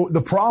 And so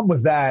the problem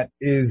with that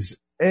is,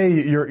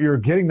 you're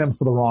getting them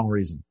for the wrong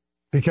reason.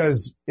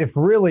 Because if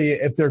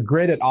they're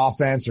great at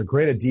offense or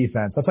great at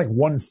defense, that's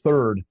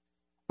 1/3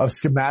 of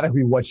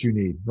schematically what you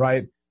need,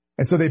 right?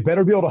 And so they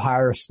better be able to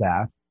hire a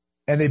staff.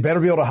 and they better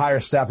be able to hire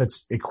staff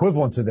that's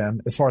equivalent to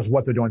them as far as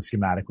what they're doing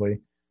schematically.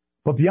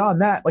 But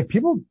beyond that, like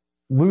people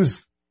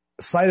lose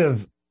sight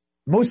of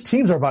most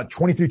teams are about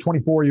 23,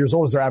 24 years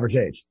old as their average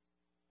age.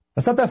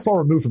 That's not that far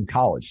removed from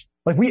college.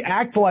 Like we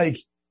act like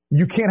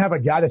you can't have a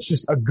guy that's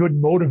just a good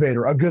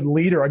motivator, a good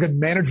leader, a good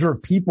manager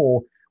of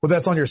people, whether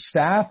that's on your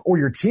staff or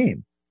your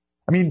team.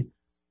 I mean,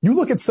 you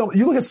look at some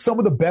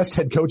of the best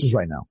head coaches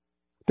right now.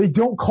 They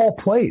don't call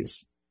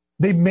plays.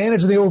 They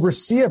manage and they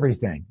oversee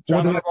everything.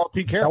 Harbaugh,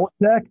 Pete Carroll.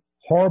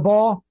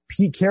 Harbaugh,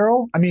 Pete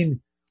Carroll. I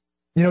mean,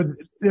 you know,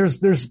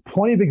 there's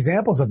plenty of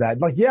examples of that.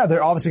 Like, yeah,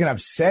 they're obviously going to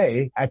have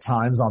say at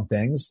times on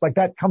things. Like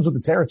that comes with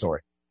the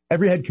territory.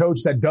 Every head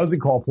coach that doesn't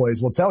call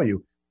plays will tell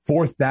you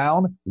fourth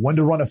down, when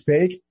to run a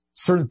fake,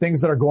 certain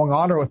things that are going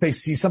on, or if they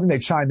see something, they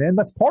chime in.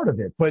 That's part of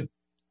it. But,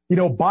 you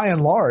know, by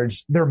and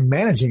large, they're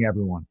managing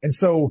everyone. And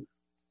so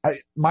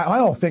my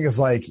whole thing is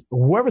like,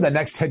 whoever the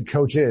next head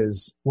coach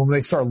is, when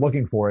they start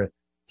looking for it,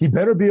 he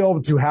better be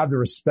able to have the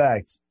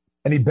respect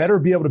and he better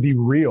be able to be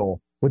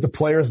real with the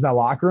players in that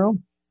locker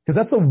room. Because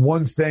that's the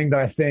one thing that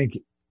I think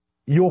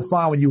you'll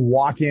find when you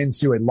walk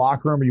into a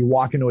locker room or you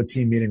walk into a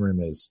team meeting room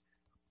is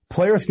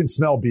players can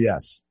smell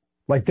BS.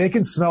 Like they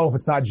can smell if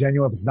it's not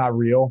genuine, if it's not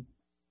real,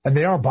 and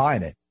they aren't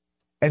buying it.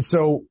 And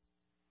so,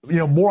 you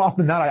know, more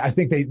often than not, I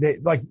think they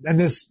like, and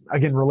this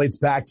again relates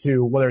back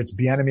to whether it's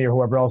Bieniemy or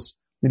whoever else,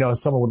 you know,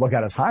 someone would look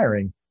at as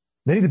hiring.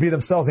 They need to be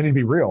themselves. They need to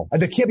be real.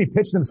 And they can't be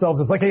pitching themselves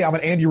as like, hey, I'm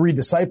an Andy Reid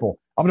disciple.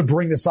 I'm going to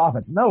bring this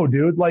offense. No,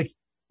 dude, like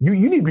you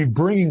need to be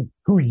bringing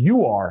who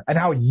you are and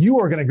how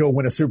you are going to go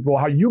win a Super Bowl,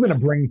 how you're going to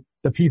bring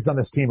the pieces on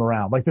this team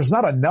around. Like there's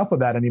not enough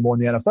of that anymore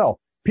in the NFL.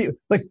 Pete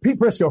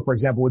Prisco, for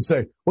example, would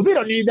say, well, they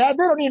don't need that.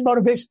 They don't need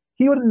motivation.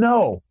 He wouldn't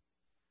know.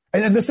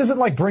 And then this isn't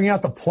like bringing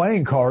out the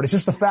playing card. It's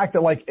just the fact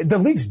that like the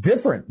league's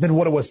different than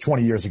what it was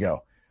 20 years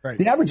ago. Right.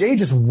 The average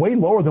age is way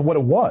lower than what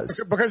it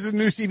was. Because of the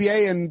new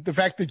CBA and the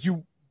fact that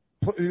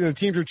the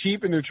teams are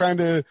cheap and they're trying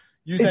to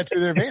use that to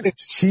their advantage.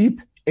 It's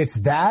cheap. It's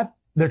that.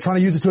 They're trying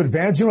to use it to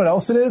advantage. You know what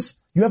else it is?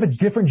 You have a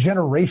different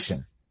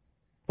generation.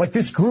 Like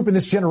this group in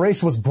this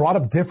generation was brought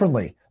up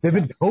differently. They've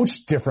been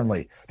coached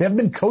differently. They haven't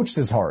been coached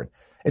as hard.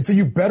 And so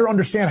you better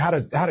understand how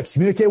to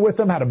communicate with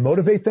them, how to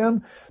motivate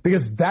them,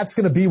 because that's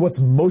going to be what's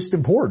most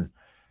important.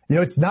 You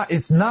know,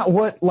 it's not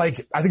what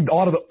like I think a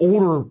lot of the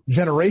older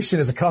generation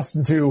is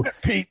accustomed to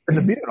in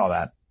the media and all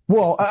that.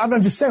 Well,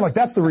 I'm just saying like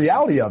that's the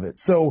reality of it.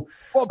 So,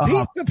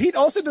 well, Pete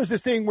also does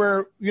this thing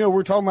where, you know,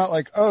 we're talking about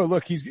like, oh,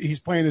 look, he's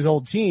playing his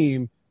old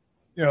team.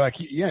 You know, like,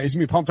 he's going to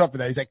be pumped up for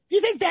that. He's like, do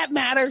you think that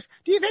matters?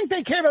 Do you think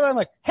they care about that? I'm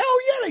like, hell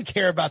yeah, they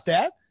care about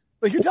that.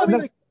 Like you're telling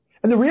me like.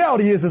 And the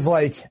reality is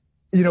like,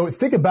 you know,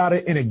 think about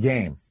it in a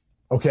game.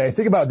 Okay.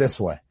 Think about it this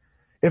way.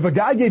 If a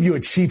guy gave you a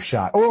cheap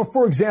shot, or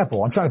for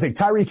example, I'm trying to think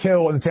Tyreek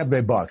Hill and the Tampa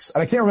Bay Bucks,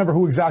 and I can't remember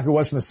who exactly it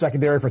was from the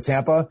secondary for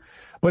Tampa,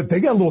 but they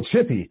got a little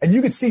chippy, and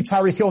you could see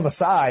Tyreek Hill on the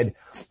side,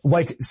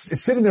 like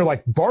sitting there,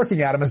 like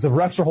barking at him as the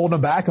refs are holding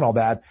him back and all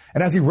that.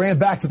 And as he ran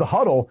back to the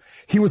huddle,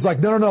 he was like,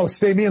 no,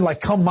 stay me in,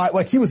 like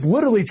like he was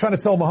literally trying to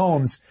tell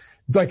Mahomes,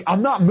 like,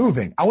 I'm not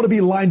moving. I want to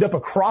be lined up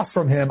across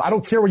from him. I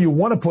don't care where you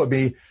want to put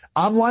me.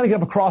 I'm lining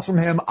up across from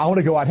him. I want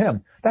to go at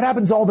him. That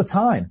happens all the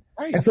time.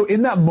 Right. And so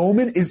in that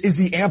moment, is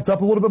he amped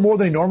up a little bit more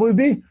than he normally would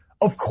be?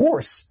 Of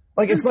course.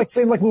 Like, it's like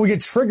saying like when we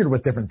get triggered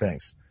with different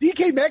things.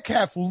 DK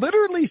Metcalf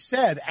literally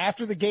said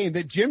after the game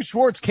that Jim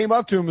Schwartz came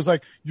up to him and was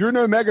like, you're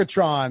no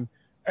Megatron.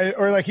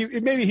 Or like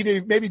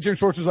maybe Jim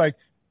Schwartz was like,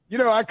 you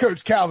know, I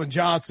coached Calvin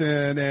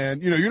Johnson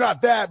and, you know, you're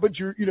not that, but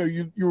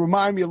you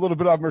remind me a little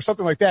bit of him or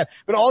something like that.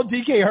 But all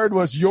DK heard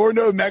was, you're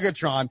no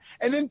Megatron.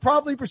 And then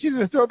probably proceeded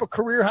to throw up a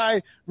career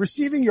high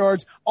receiving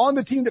yards on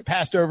the team that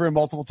passed over him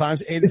multiple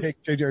times. A, to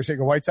take J.J.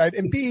 Arcega-Whiteside,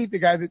 and B, the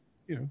guy that,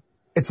 you know.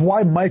 It's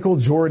why Michael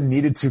Jordan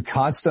needed to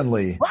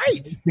constantly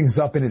make things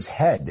up in his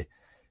head.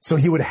 So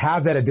he would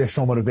have that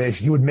additional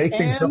motivation. He would make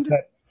things up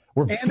that.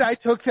 And I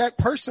took that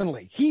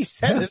personally. He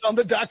said it on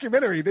the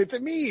documentary. It's a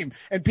meme.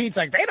 And Pete's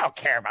like, they don't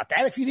care about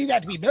that. If you need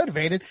that to be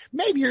motivated,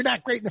 maybe you're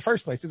not great in the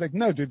first place. It's like,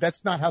 no, dude,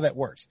 that's not how that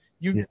works.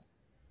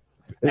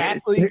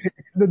 Athletes.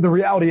 The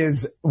reality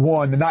is,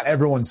 one, not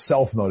everyone's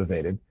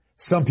self-motivated.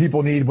 Some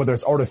people need, whether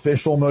it's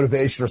artificial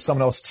motivation or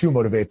someone else to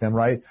motivate them,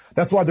 right?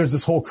 That's why there's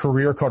this whole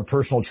career called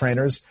personal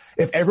trainers.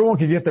 If everyone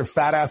could get their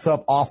fat ass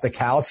up off the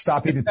couch,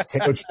 stop eating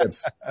potato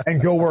chips,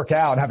 and go work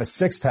out and have a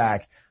six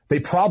pack, they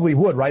probably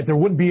would, right? There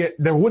wouldn't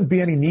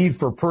be any need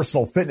for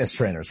personal fitness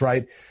trainers,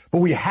 right? But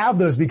we have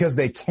those because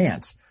they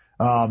can't.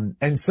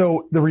 And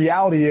so the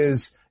reality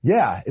is,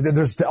 yeah,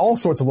 there's all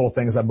sorts of little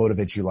things that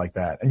motivate you like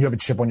that, and you have a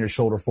chip on your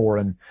shoulder for,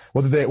 and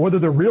whether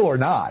they're real or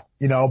not,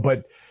 you know.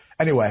 But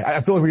anyway,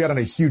 I feel like we got on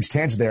a huge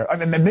tangent there. I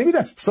mean, maybe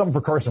that's something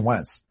for Carson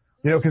Wentz,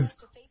 you know, because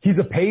he's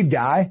a paid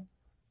guy,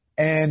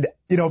 and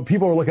you know,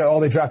 people are looking at,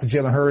 they drafted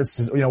Jalen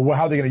Hurts, you know,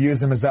 how are they going to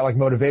use him? Is that like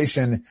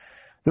motivation?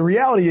 The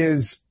reality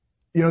is,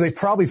 you know, they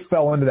probably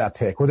fell into that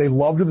pick where they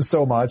loved him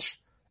so much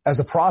as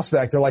a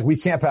prospect. They're like, we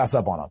can't pass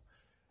up on him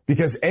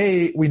because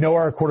A, we know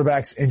our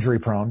quarterback's injury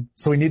prone,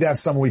 so we need to have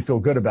someone we feel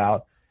good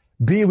about.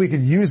 B, we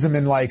could use him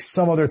in like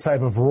some other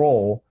type of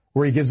role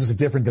where he gives us a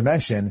different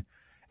dimension.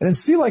 and then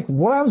see like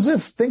what happens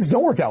if things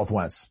don't work out with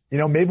Wentz. You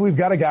know, maybe we've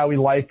got a guy we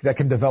like that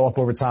can develop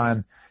over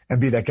time and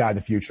be that guy in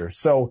the future.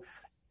 So,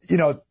 you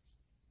know,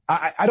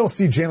 I don't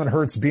see Jalen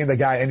Hurts being the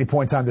guy at any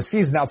point in time this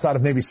season outside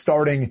of maybe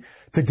starting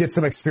to get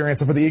some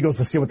experience and for the Eagles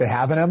to see what they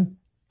have in him.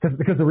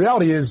 Because the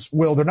reality is,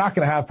 Will, they're not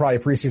going to have probably a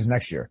preseason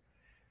next year.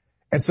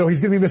 And so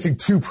he's going to be missing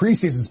 2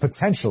 preseasons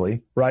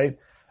potentially, right?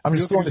 I'm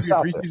just throwing this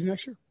out there. Preseason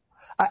next year?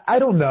 I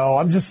don't know.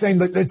 I'm just saying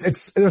that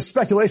there's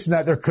speculation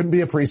that there couldn't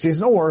be a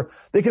preseason or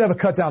they could have a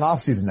cut down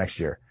off season next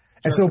year.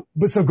 Sure.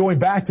 And so going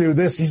back to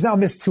this, he's now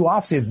missed 2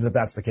 off seasons if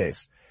that's the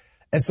case.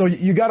 And so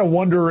you got to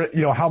wonder,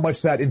 you know, how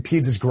much that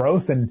impedes his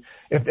growth. And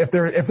if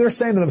they're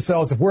saying to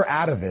themselves, if we're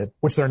out of it,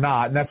 which they're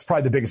not, and that's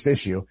probably the biggest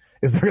issue,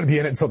 is they're going to be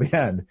in it until the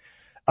end.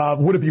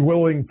 Would it be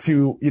willing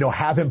to, you know,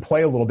 have him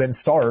play a little bit and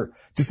start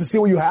just to see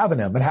what you have in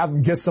him and have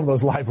him get some of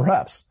those live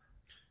reps?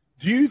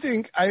 Do you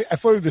think, I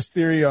floated this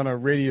theory on a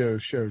radio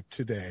show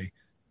today.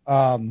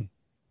 Do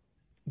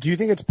you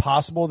think it's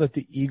possible that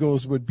the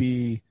Eagles would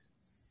be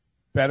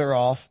better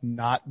off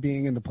not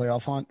being in the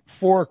playoff hunt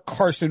for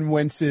Carson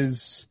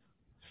Wentz's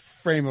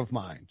frame of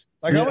mind?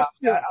 Like,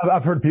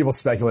 I've heard people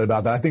speculate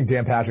about that. I think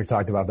Dan Patrick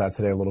talked about that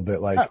today a little bit.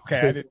 Like, okay,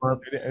 I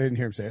didn't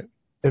hear him say it.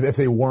 If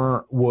they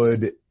weren't,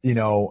 would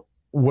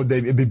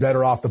they be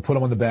better off to put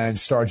him on the bench,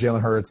 start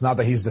Jalen Hurts? Not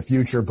that he's the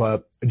future,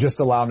 but just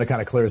allow him to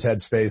kind of clear his head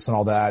space and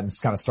all that and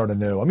just kind of start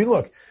anew. I mean,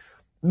 look,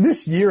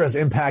 this year has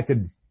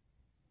impacted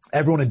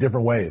everyone in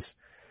different ways.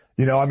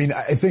 You know, I mean,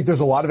 I think there's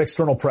a lot of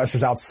external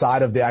pressures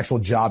outside of the actual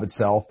job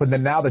itself, but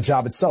then now the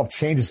job itself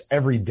changes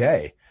every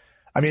day.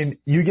 I mean,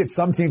 you get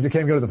some teams that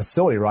can't go to the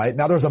facility, right?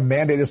 Now there's a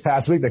mandate this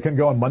past week that couldn't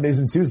go on Mondays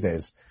and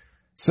Tuesdays.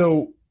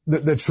 So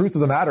the truth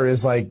of the matter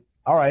is like,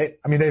 all right,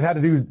 I mean, they've had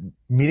to do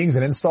meetings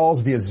and installs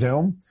via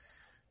Zoom.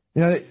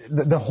 You know,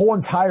 the whole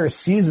entire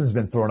season's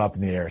been thrown up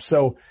in the air.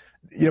 So,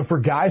 you know, for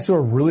guys who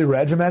are really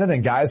regimented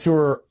and guys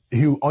who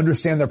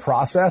understand their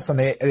process and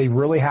they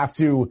really have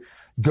to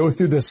go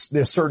through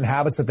there's certain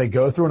habits that they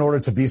go through in order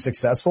to be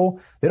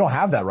successful, they don't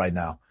have that right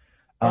now.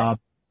 Are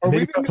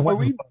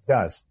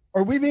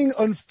we being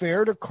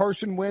unfair to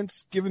Carson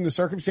Wentz given the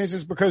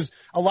circumstances? Because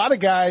a lot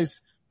of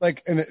guys,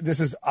 like, and this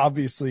is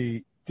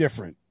obviously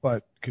different,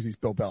 but because he's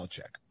Bill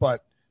Belichick,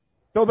 but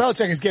Bill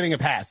Belichick is getting a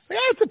pass. Yeah,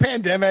 it's a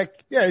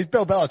pandemic. Yeah, he's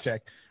Bill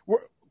Belichick.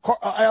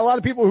 A lot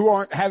of people who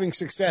aren't having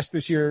success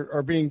this year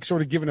are being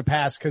sort of given a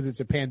pass because it's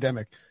a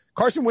pandemic.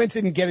 Carson Wentz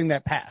isn't getting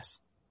that pass.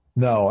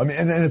 No, I mean,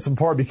 and it's in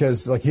part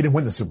because like he didn't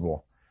win the Super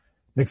Bowl.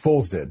 Nick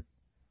Foles did.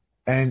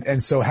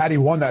 And so had he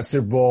won that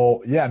Super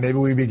Bowl, yeah, maybe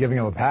we'd be giving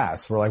him a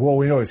pass. We're like, well,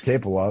 we know what he's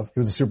capable of. He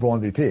was a Super Bowl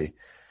MVP,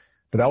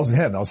 but that wasn't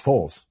him. That was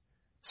Foles.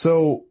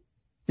 So,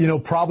 you know,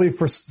 probably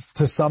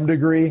to some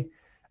degree.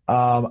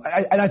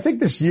 I think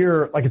this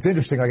year, like, it's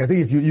interesting. Like, I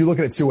think if you look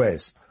at it 2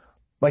 ways,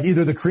 like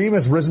either the cream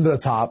has risen to the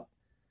top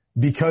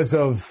because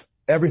of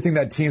everything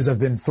that teams have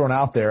been thrown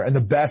out there and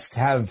the best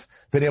have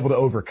been able to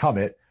overcome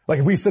it. Like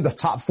if we said the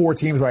top 4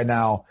 teams right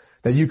now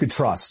that you could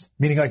trust,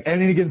 meaning like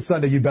any given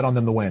Sunday, you bet on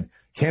them to win.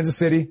 Kansas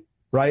City,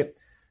 right?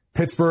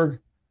 Pittsburgh,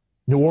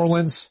 New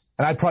Orleans,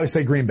 and I'd probably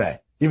say Green Bay,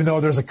 even though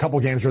there's a couple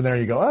games in there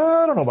you go,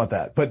 I don't know about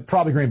that, but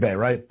probably Green Bay,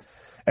 right?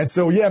 And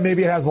so, yeah,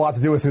 maybe it has a lot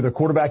to do with who their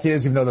quarterback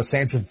is, even though the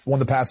Saints have won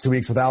the past 2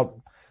 weeks without,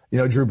 you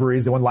know, Drew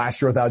Brees. They won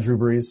last year without Drew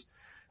Brees.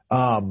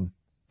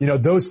 You know,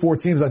 those 4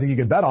 teams I think you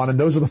could bet on, and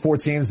those are the 4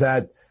 teams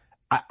that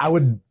I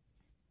would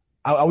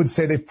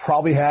say they've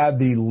probably had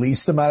the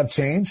least amount of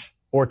change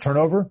or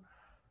turnover.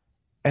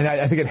 And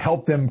I think it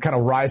helped them kind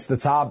of rise to the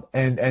top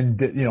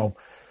and, you know,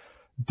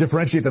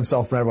 differentiate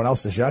themselves from everyone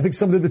else this year. I think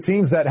some of the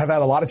teams that have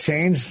had a lot of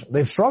change,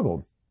 they've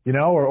struggled, you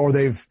know, or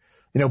they've,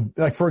 you know,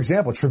 like for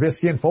example,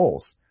 Trubisky and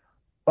Foles.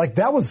 Like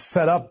that was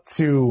set up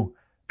to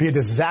be a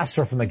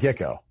disaster from the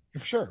get-go. For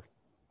sure.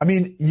 I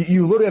mean,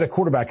 you literally had a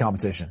quarterback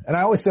competition. And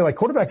I always say like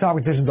quarterback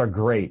competitions are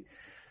great,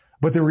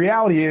 but the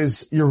reality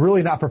is you're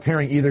really not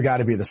preparing either guy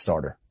to be the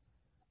starter.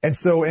 And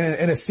so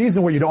in a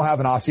season where you don't have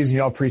an off season, you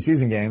don't have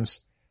preseason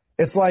games,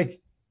 it's like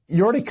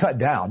you already cut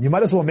down. You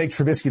might as well make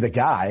Trubisky the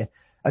guy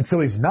until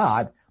he's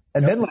not,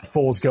 and then let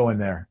Foles go in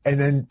there and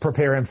then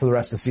prepare him for the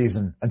rest of the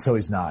season until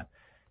he's not.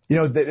 You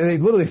know, they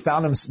literally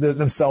found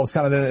themselves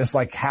kind of in this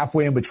like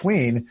halfway in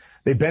between.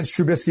 They benched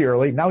Trubisky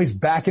early. Now he's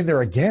back in there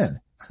again.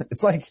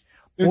 It's like,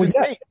 well,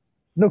 yeah,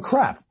 no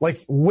crap. Like,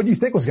 what do you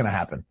think was going to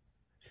happen?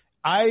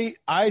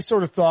 I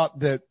sort of thought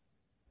that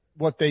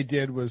what they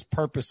did was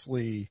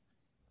purposely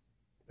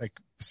like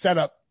set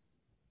up,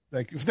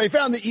 like if they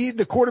found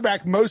the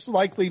quarterback most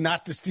likely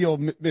not to steal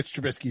Mitch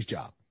Trubisky's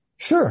job.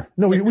 Sure.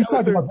 No, we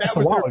talked about this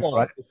a while ago,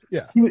 right?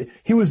 Yeah.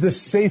 He was the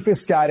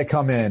safest guy to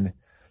come in,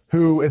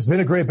 who has been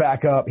a great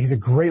backup. He's a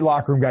great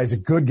locker room guy. He's a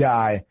good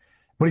guy,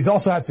 but he's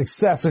also had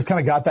success. So he's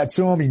kind of got that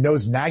to him. He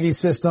knows Nagy's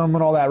system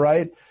and all that,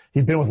 right?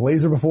 He'd been with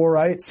Laser before,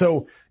 right?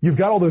 So you've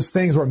got all those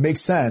things where it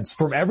makes sense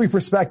from every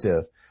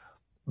perspective.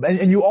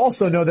 And you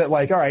also know that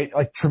like, all right,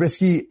 like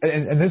Trubisky,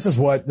 and this is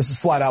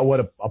flat out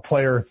what a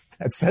player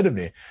had said to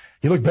me.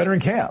 He looked better in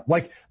camp.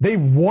 Like they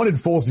wanted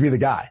Foles to be the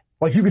guy.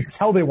 Like you could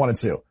tell they wanted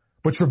to,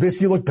 but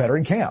Trubisky looked better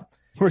in camp.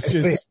 Which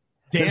is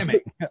Damn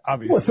it.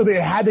 Obviously. Well, so they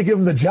had to give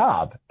him the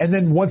job. And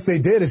then once they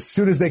did, as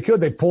soon as they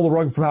could, they pulled the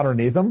rug from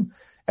underneath them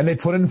and they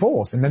put in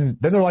Foles. And then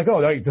they're like,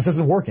 oh, this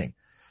isn't working.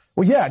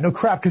 Well, yeah, no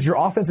crap, because your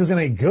offense isn't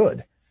any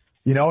good.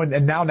 You know,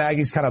 and now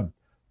Nagy's kind of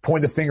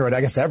pointing the finger at,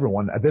 I guess,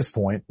 everyone at this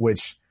point,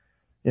 which,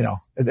 you know,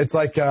 it's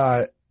like,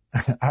 I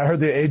heard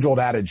the age old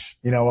adage,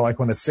 you know, like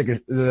when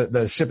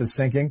the ship is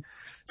sinking,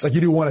 it's like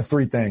you do one of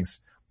three things.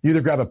 You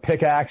either grab a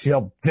pickaxe, you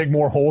help dig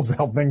more holes to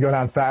help things go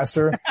down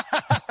faster.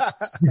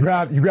 You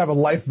grab a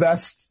life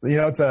vest, you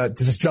know, to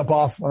just jump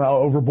off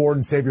overboard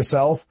and save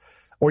yourself,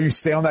 or you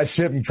stay on that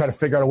ship and you try to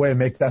figure out a way to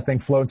make that thing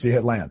float so you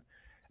hit land.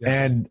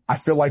 Yeah. And I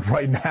feel like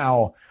right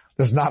now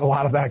there's not a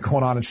lot of that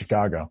going on in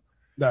Chicago.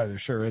 No, there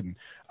sure isn't.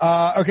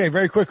 Okay,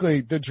 very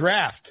quickly, the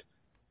draft.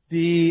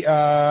 The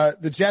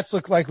Jets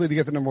look likely to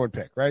get the number 1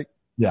 pick, right?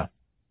 Yeah.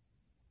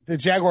 The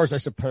Jaguars, I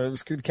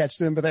suppose, could catch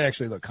them, but they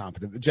actually look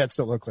competent. The Jets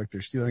don't look like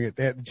they're stealing it.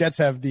 The Jets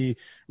have the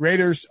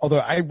Raiders, although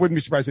I wouldn't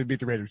be surprised if they beat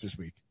the Raiders this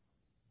week.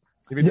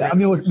 Yeah, I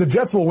mean, look, the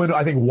Jets will win,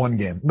 I think, 1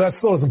 game. But that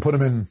still doesn't put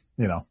them in,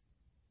 you know.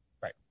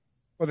 Right.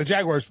 Well, the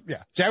Jaguars,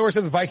 yeah. Jaguars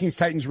have the Vikings,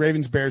 Titans,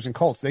 Ravens, Bears, and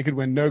Colts. They could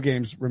win no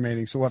games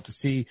remaining, so we'll have to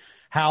see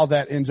how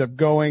that ends up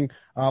going.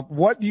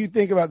 What do you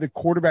think about the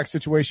quarterback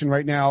situation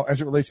right now as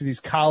it relates to these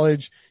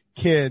college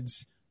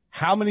kids?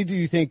 How many do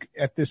you think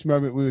at this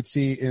moment we would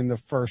see in the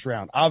first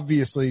round?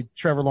 Obviously,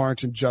 Trevor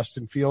Lawrence and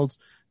Justin Fields.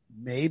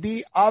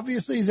 Maybe,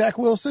 obviously, Zach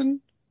Wilson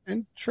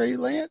and Trey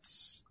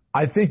Lance.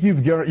 I think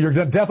you're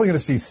definitely going to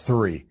see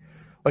 3.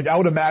 Like, I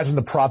would imagine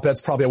the prop bet's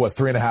probably at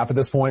 3.5 at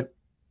this point.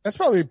 That's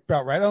probably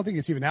about right. I don't think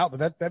it's even out,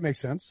 but that makes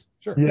sense.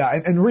 Sure. Yeah.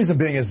 And the reason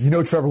being is, you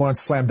know, Trevor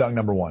Lawrence slam dunk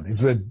number 1.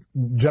 He's a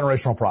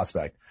generational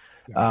prospect.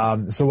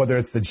 Yeah. So whether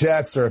it's the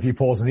Jets or if he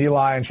pulls an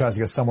Eli and tries to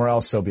go somewhere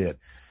else, so be it.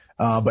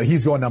 But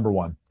he's going number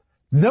 1.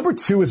 Number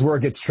 2 is where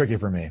it gets tricky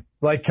for me.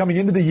 Like, coming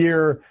into the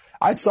year,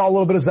 I saw a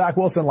little bit of Zach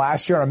Wilson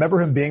last year. I remember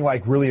him being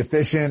like really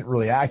efficient,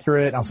 really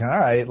accurate. And I was like, all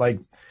right, like,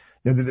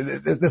 you know,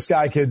 this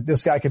guy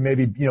could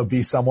maybe, you know,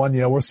 be someone,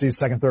 you know, we'll see a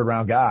 2nd, 3rd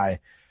round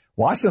guy.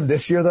 Watching him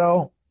this year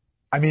though,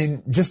 I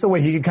mean, just the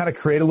way he can kind of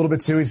create a little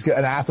bit too. He's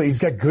an athlete. He's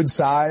got good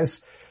size.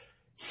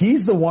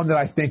 He's the one that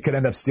I think could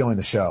end up stealing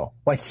the show.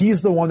 Like,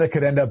 he's the one that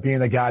could end up being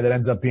the guy that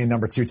ends up being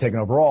number 2 taken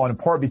overall. And in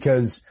part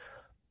because,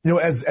 you know,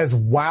 as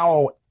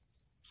wow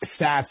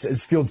stats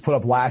as Fields put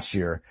up last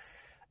year,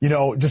 you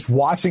know, just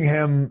watching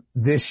him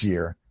this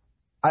year,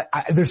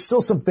 there's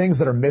still some things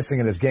that are missing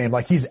in his game.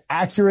 Like, he's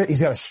accurate.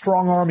 He's got a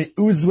strong arm. He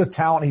oozes with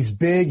talent. He's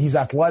big. He's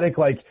athletic.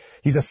 Like,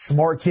 he's a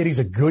smart kid. He's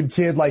a good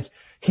kid. Like,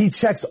 he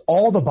checks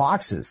all the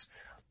boxes.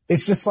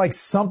 It's just like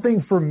something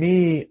for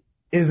me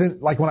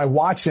isn't like, when I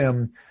watch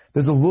him,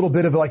 there's a little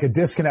bit of like a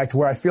disconnect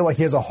where I feel like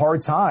he has a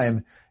hard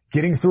time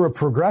getting through a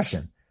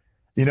progression.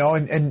 You know,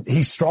 and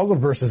he struggled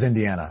versus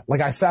Indiana.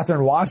 Like, I sat there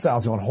and watched that. I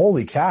was going,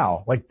 holy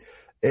cow. Like,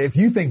 if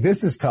you think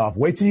this is tough,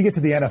 wait till you get to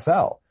the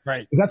NFL.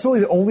 Right. Because that's really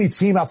the only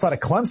team outside of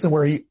Clemson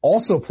where he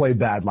also played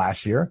bad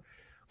last year.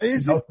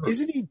 Isn't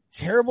he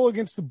terrible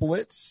against the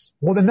blitz?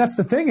 Well, then that's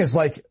the thing is,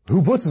 like,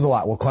 who blitzes a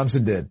lot? Well,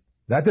 Clemson did.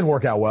 That didn't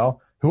work out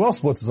well. Who else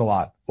blitzes a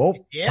lot? Well,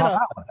 Tom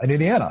Allen and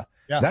Indiana.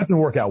 Yeah. That didn't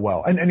work out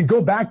well. And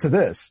go back to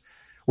this.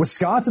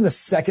 Wisconsin, the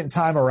 2nd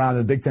time around in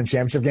the Big Ten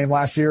championship game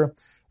last year,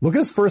 look at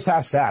his first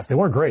half stats. They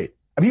weren't great.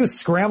 I mean, he was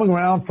scrambling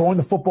around, throwing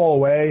the football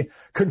away,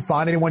 couldn't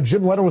find anyone.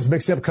 Jim Leonard was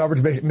mixing up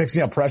coverage,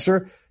 mixing up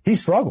pressure. He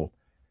struggled.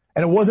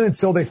 And it wasn't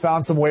until they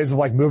found some ways of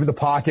like moving the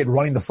pocket,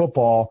 running the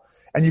football,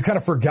 and you kind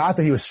of forgot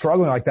that he was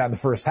struggling like that in the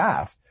first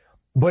half.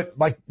 But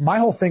like, my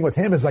whole thing with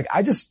him is like,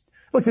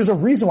 look, there's a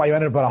reason why you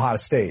ended up at Ohio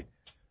State.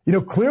 You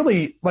know,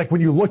 clearly, like,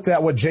 when you looked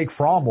at what Jake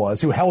Fromm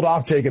was, who held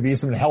off Jacob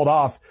Eason and held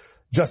off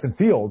Justin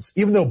Fields,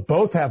 even though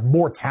both have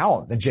more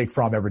talent than Jake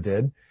Fromm ever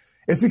did,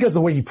 it's because of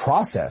the way he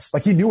processed.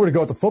 Like, he knew where to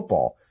go with the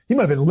football. He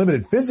might have been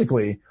limited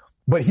physically,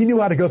 but he knew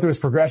how to go through his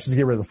progressions to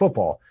get rid of the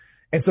football.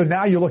 And so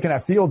now you're looking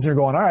at Fields and you're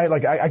going, all right,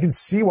 like, I can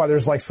see why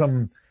there's like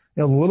some,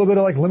 you know, a little bit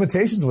of like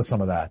limitations with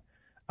some of that.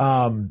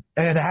 And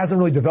it hasn't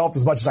really developed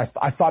as much as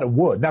I thought it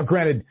would. Now,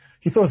 granted,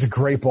 he throws a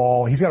great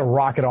ball. He's got a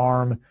rocket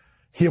arm.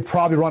 He'll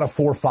probably run a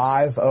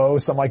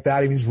 4.50, something like that.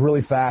 I mean, he's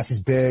really fast. He's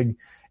big.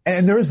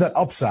 And there is that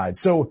upside.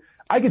 So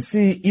I could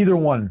see either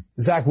one,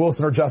 Zach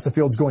Wilson or Justin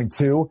Fields, going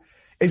 2.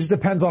 It just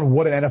depends on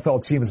what an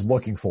NFL team is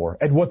looking for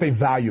and what they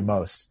value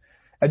most.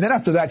 And then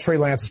after that, Trey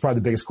Lance is probably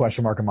the biggest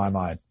question mark in my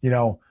mind. You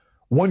know,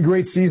 one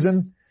great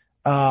season.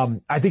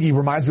 I think he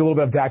reminds me a little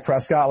bit of Dak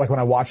Prescott, like when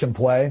I watch him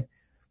play.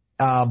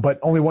 But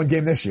only one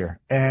game this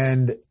year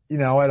and, you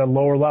know, at a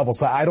lower level.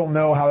 So I don't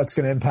know how that's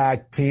going to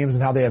impact teams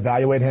and how they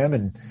evaluate him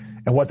and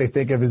what they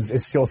think of his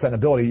skill set and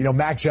ability. You know,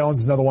 Mac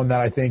Jones is another one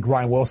that I think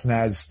Ryan Wilson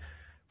has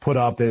put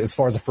up as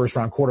far as a first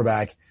round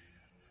quarterback.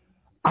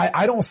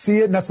 I don't see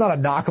it, and that's not a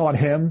knock on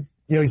him.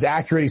 You know, he's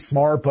accurate, he's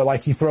smart, but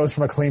like, he throws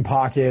from a clean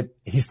pocket.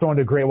 He's throwing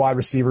to great wide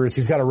receivers.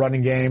 He's got a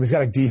running game. He's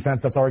got a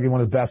defense that's arguably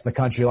one of the best in the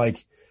country.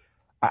 Like,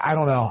 I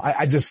don't know.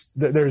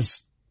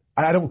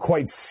 I don't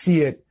quite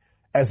see it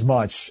as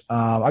much.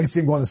 I can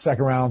see him going in the 2nd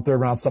round, 3rd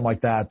round, something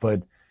like that.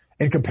 But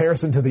in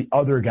comparison to the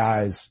other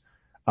guys,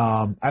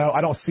 I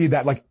don't see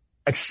that like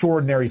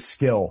extraordinary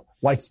skill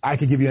like I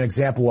could give you an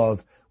example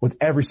of with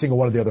every single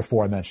one of the other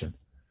four I mentioned.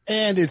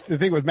 And the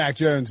thing with Mac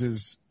Jones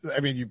is, I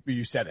mean,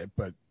 you said it,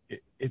 but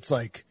it's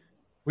like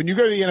when you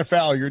go to the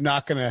NFL, you're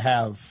not going to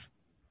have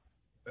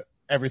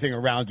everything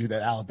around you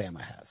that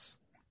Alabama has.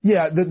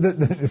 Yeah,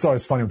 it's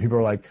always funny when people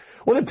are like,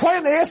 well, they're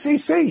playing the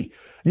SEC.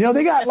 You know,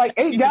 they got like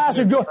 8 guys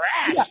who are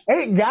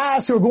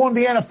going to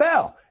the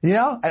NFL. You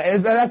know,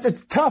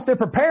 it's tough. They're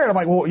prepared. I'm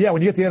like, well, yeah,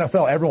 when you get to the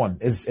NFL, everyone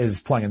is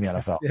playing in the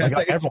NFL. Yeah,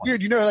 it's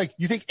weird. You know, like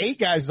you think 8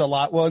 guys is a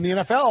lot. Well, in the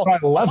NFL,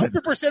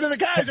 100% of the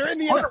guys are in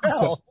the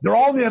NFL. They're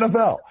all in the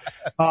NFL.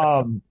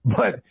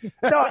 But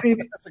no, I mean,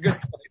 that's a good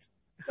point.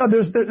 No,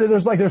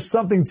 there's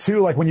something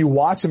too, like when you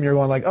watch them, you're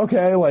going like,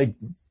 okay, like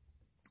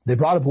they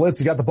brought a blitz.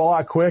 You got the ball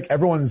out quick.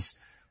 Everyone's,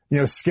 you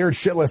know, scared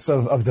shitless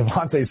of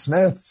Devontae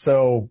Smith.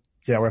 So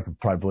yeah, we have to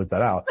probably bleep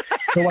that out.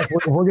 So like,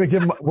 we're going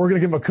to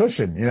give him a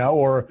cushion, you know,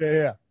 or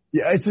yeah,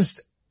 it's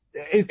just,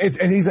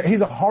 and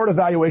he's a hard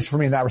evaluation for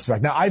me in that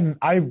respect. Now I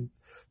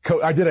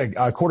did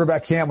a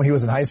quarterback camp when he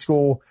was in high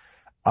school.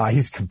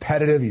 He's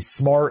competitive. He's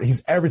smart.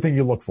 He's everything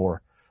you look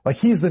for. Like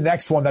he's the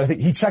next one that I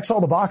think he checks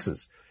all the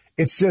boxes.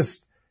 It's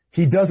just,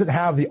 he doesn't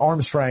have the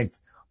arm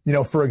strength, you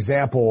know, for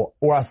example,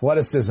 or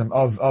athleticism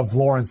of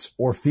Lawrence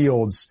or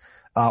Fields,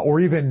 or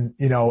even,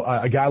 you know,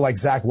 a guy like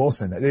Zach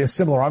Wilson. They have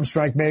similar arm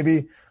strength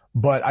maybe,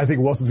 but I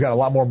think Wilson's got a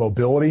lot more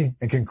mobility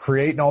and can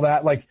create and all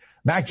that. Like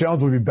Mac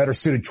Jones would be better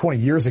suited 20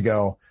 years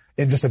ago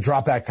in just a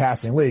drop back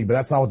passing league, but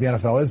that's not what the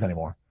NFL is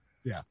anymore.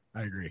 Yeah,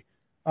 I agree.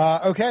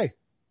 Okay.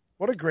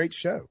 What a great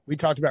show. We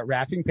talked about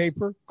wrapping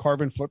paper,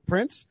 carbon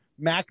footprints,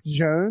 Mac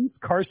Jones,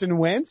 Carson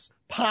Wentz,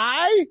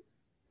 pie.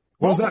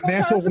 What was that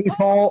mantle? What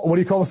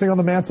do you call the thing on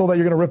the mantle that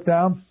you're going to rip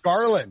down?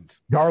 Garland.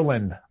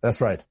 That's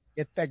right.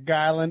 Get that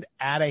garland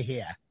out of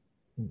here.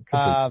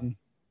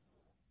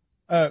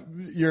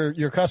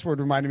 Your cuss word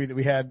reminded me that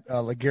we had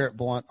LeGarrette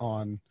Blount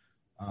on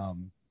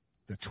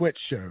the Twitch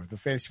show, the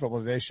Fantasy Football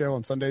Today show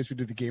on Sundays. We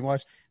do the game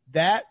watch.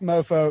 That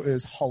mofo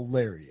is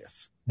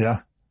hilarious.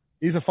 Yeah,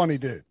 he's a funny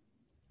dude.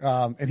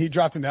 And he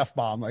dropped an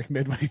F-bomb like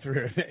midway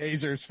through.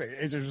 Azer's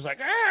was like,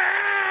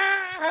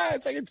 ah!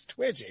 It's like it's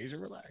Twitch. Azer,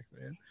 relax,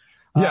 man.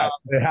 Yeah,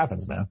 it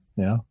happens, man.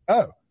 Yeah.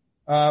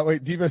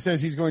 Wait, Devo says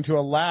he's going to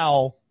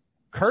allow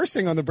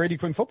cursing on the Brady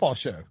Quinn football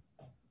show.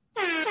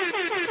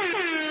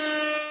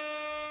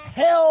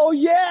 Hell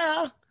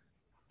yeah.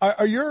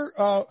 Are your,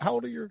 how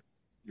old are your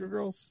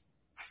girls?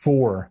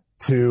 4,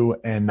 2,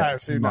 and.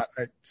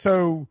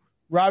 So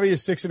Robbie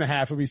is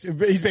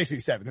 6.5. He's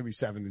basically 7. He'll be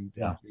 7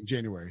 in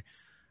January.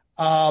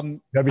 Gotta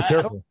be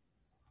careful.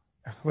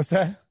 What's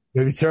that? You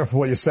gotta be careful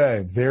what you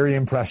say. Very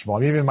impressionable. I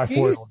mean, even my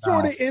 4-year-old he's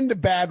sort of into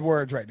bad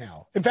words right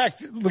now. In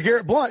fact,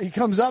 LeGarrette Blount, he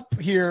comes up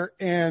here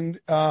and,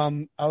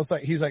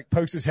 he's like,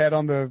 pokes his head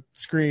on the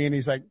screen.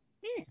 He's like,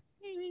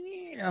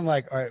 and I'm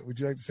like, all right,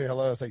 would you like to say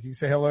hello? I was like, you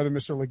say hello to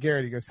Mr.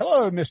 LeGarrette. He goes,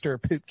 hello,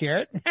 Mr. Poop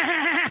Garrett.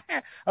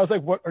 I was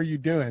like, what are you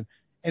doing?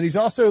 And he's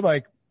also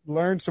like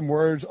learned some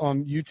words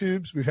on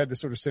YouTube. We've had to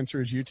sort of censor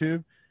his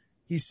YouTube.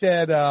 He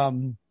said,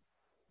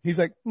 he's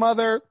like,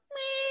 mother,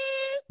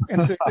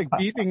 and so like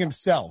beeping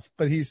himself,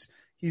 but he's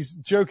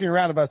joking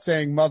around about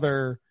saying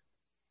mother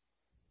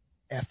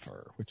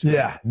effer, which is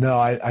I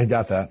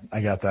got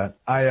that.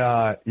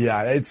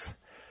 It's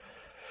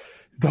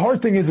the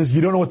hard thing is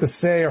you don't know what to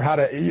say or how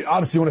to,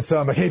 obviously you want to tell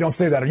them like, hey, don't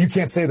say that, or you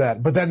can't say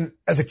that. But then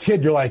as a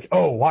kid, you're like,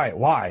 oh,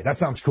 why? That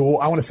sounds cool.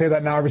 I want to say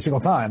that now every single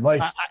time.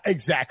 Like,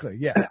 exactly.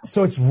 Yeah.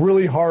 So it's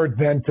really hard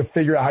then to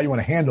figure out how you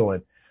want to handle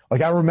it.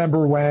 Like I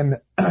remember when,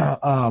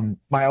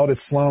 my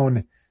eldest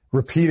Sloan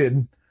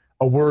repeated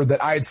a word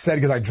that I had said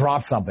because I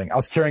dropped something. I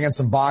was carrying in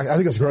some box. I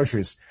think it was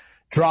groceries.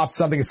 Dropped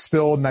something,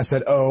 spilled, and I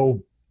said,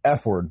 oh,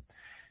 F word.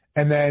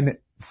 And then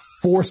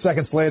 4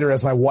 seconds later,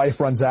 as my wife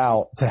runs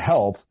out to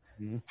help,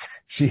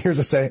 she hears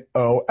her say,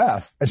 oh,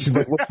 F. And she's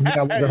like, look at me,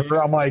 I look at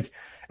her. I'm like,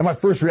 and my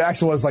first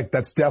reaction was like,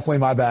 that's definitely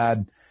my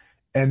bad.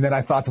 And then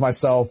I thought to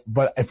myself,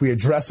 but if we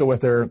address it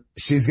with her,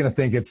 she's going to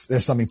think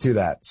there's something to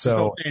that. So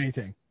don't say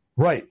anything.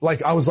 Right.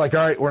 Like I was like,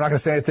 all right, we're not going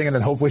to say anything. And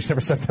then hopefully she never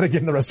says that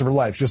again the rest of her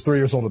life. She was 3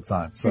 years old at the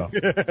time. So,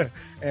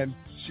 and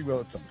she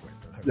will at some point.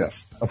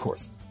 Yes, of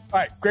course. All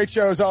right. Great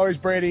show as always,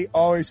 Brady.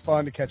 Always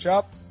fun to catch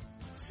up.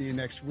 See you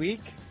next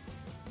week.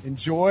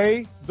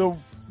 Enjoy the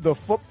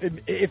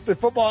if the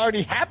football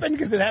already happened,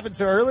 because it happened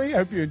so early, I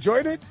hope you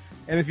enjoyed it.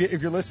 And if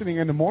you're listening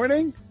in the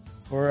morning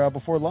or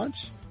before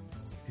lunch,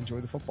 enjoy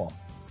the football.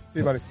 See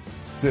you, buddy.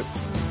 See you.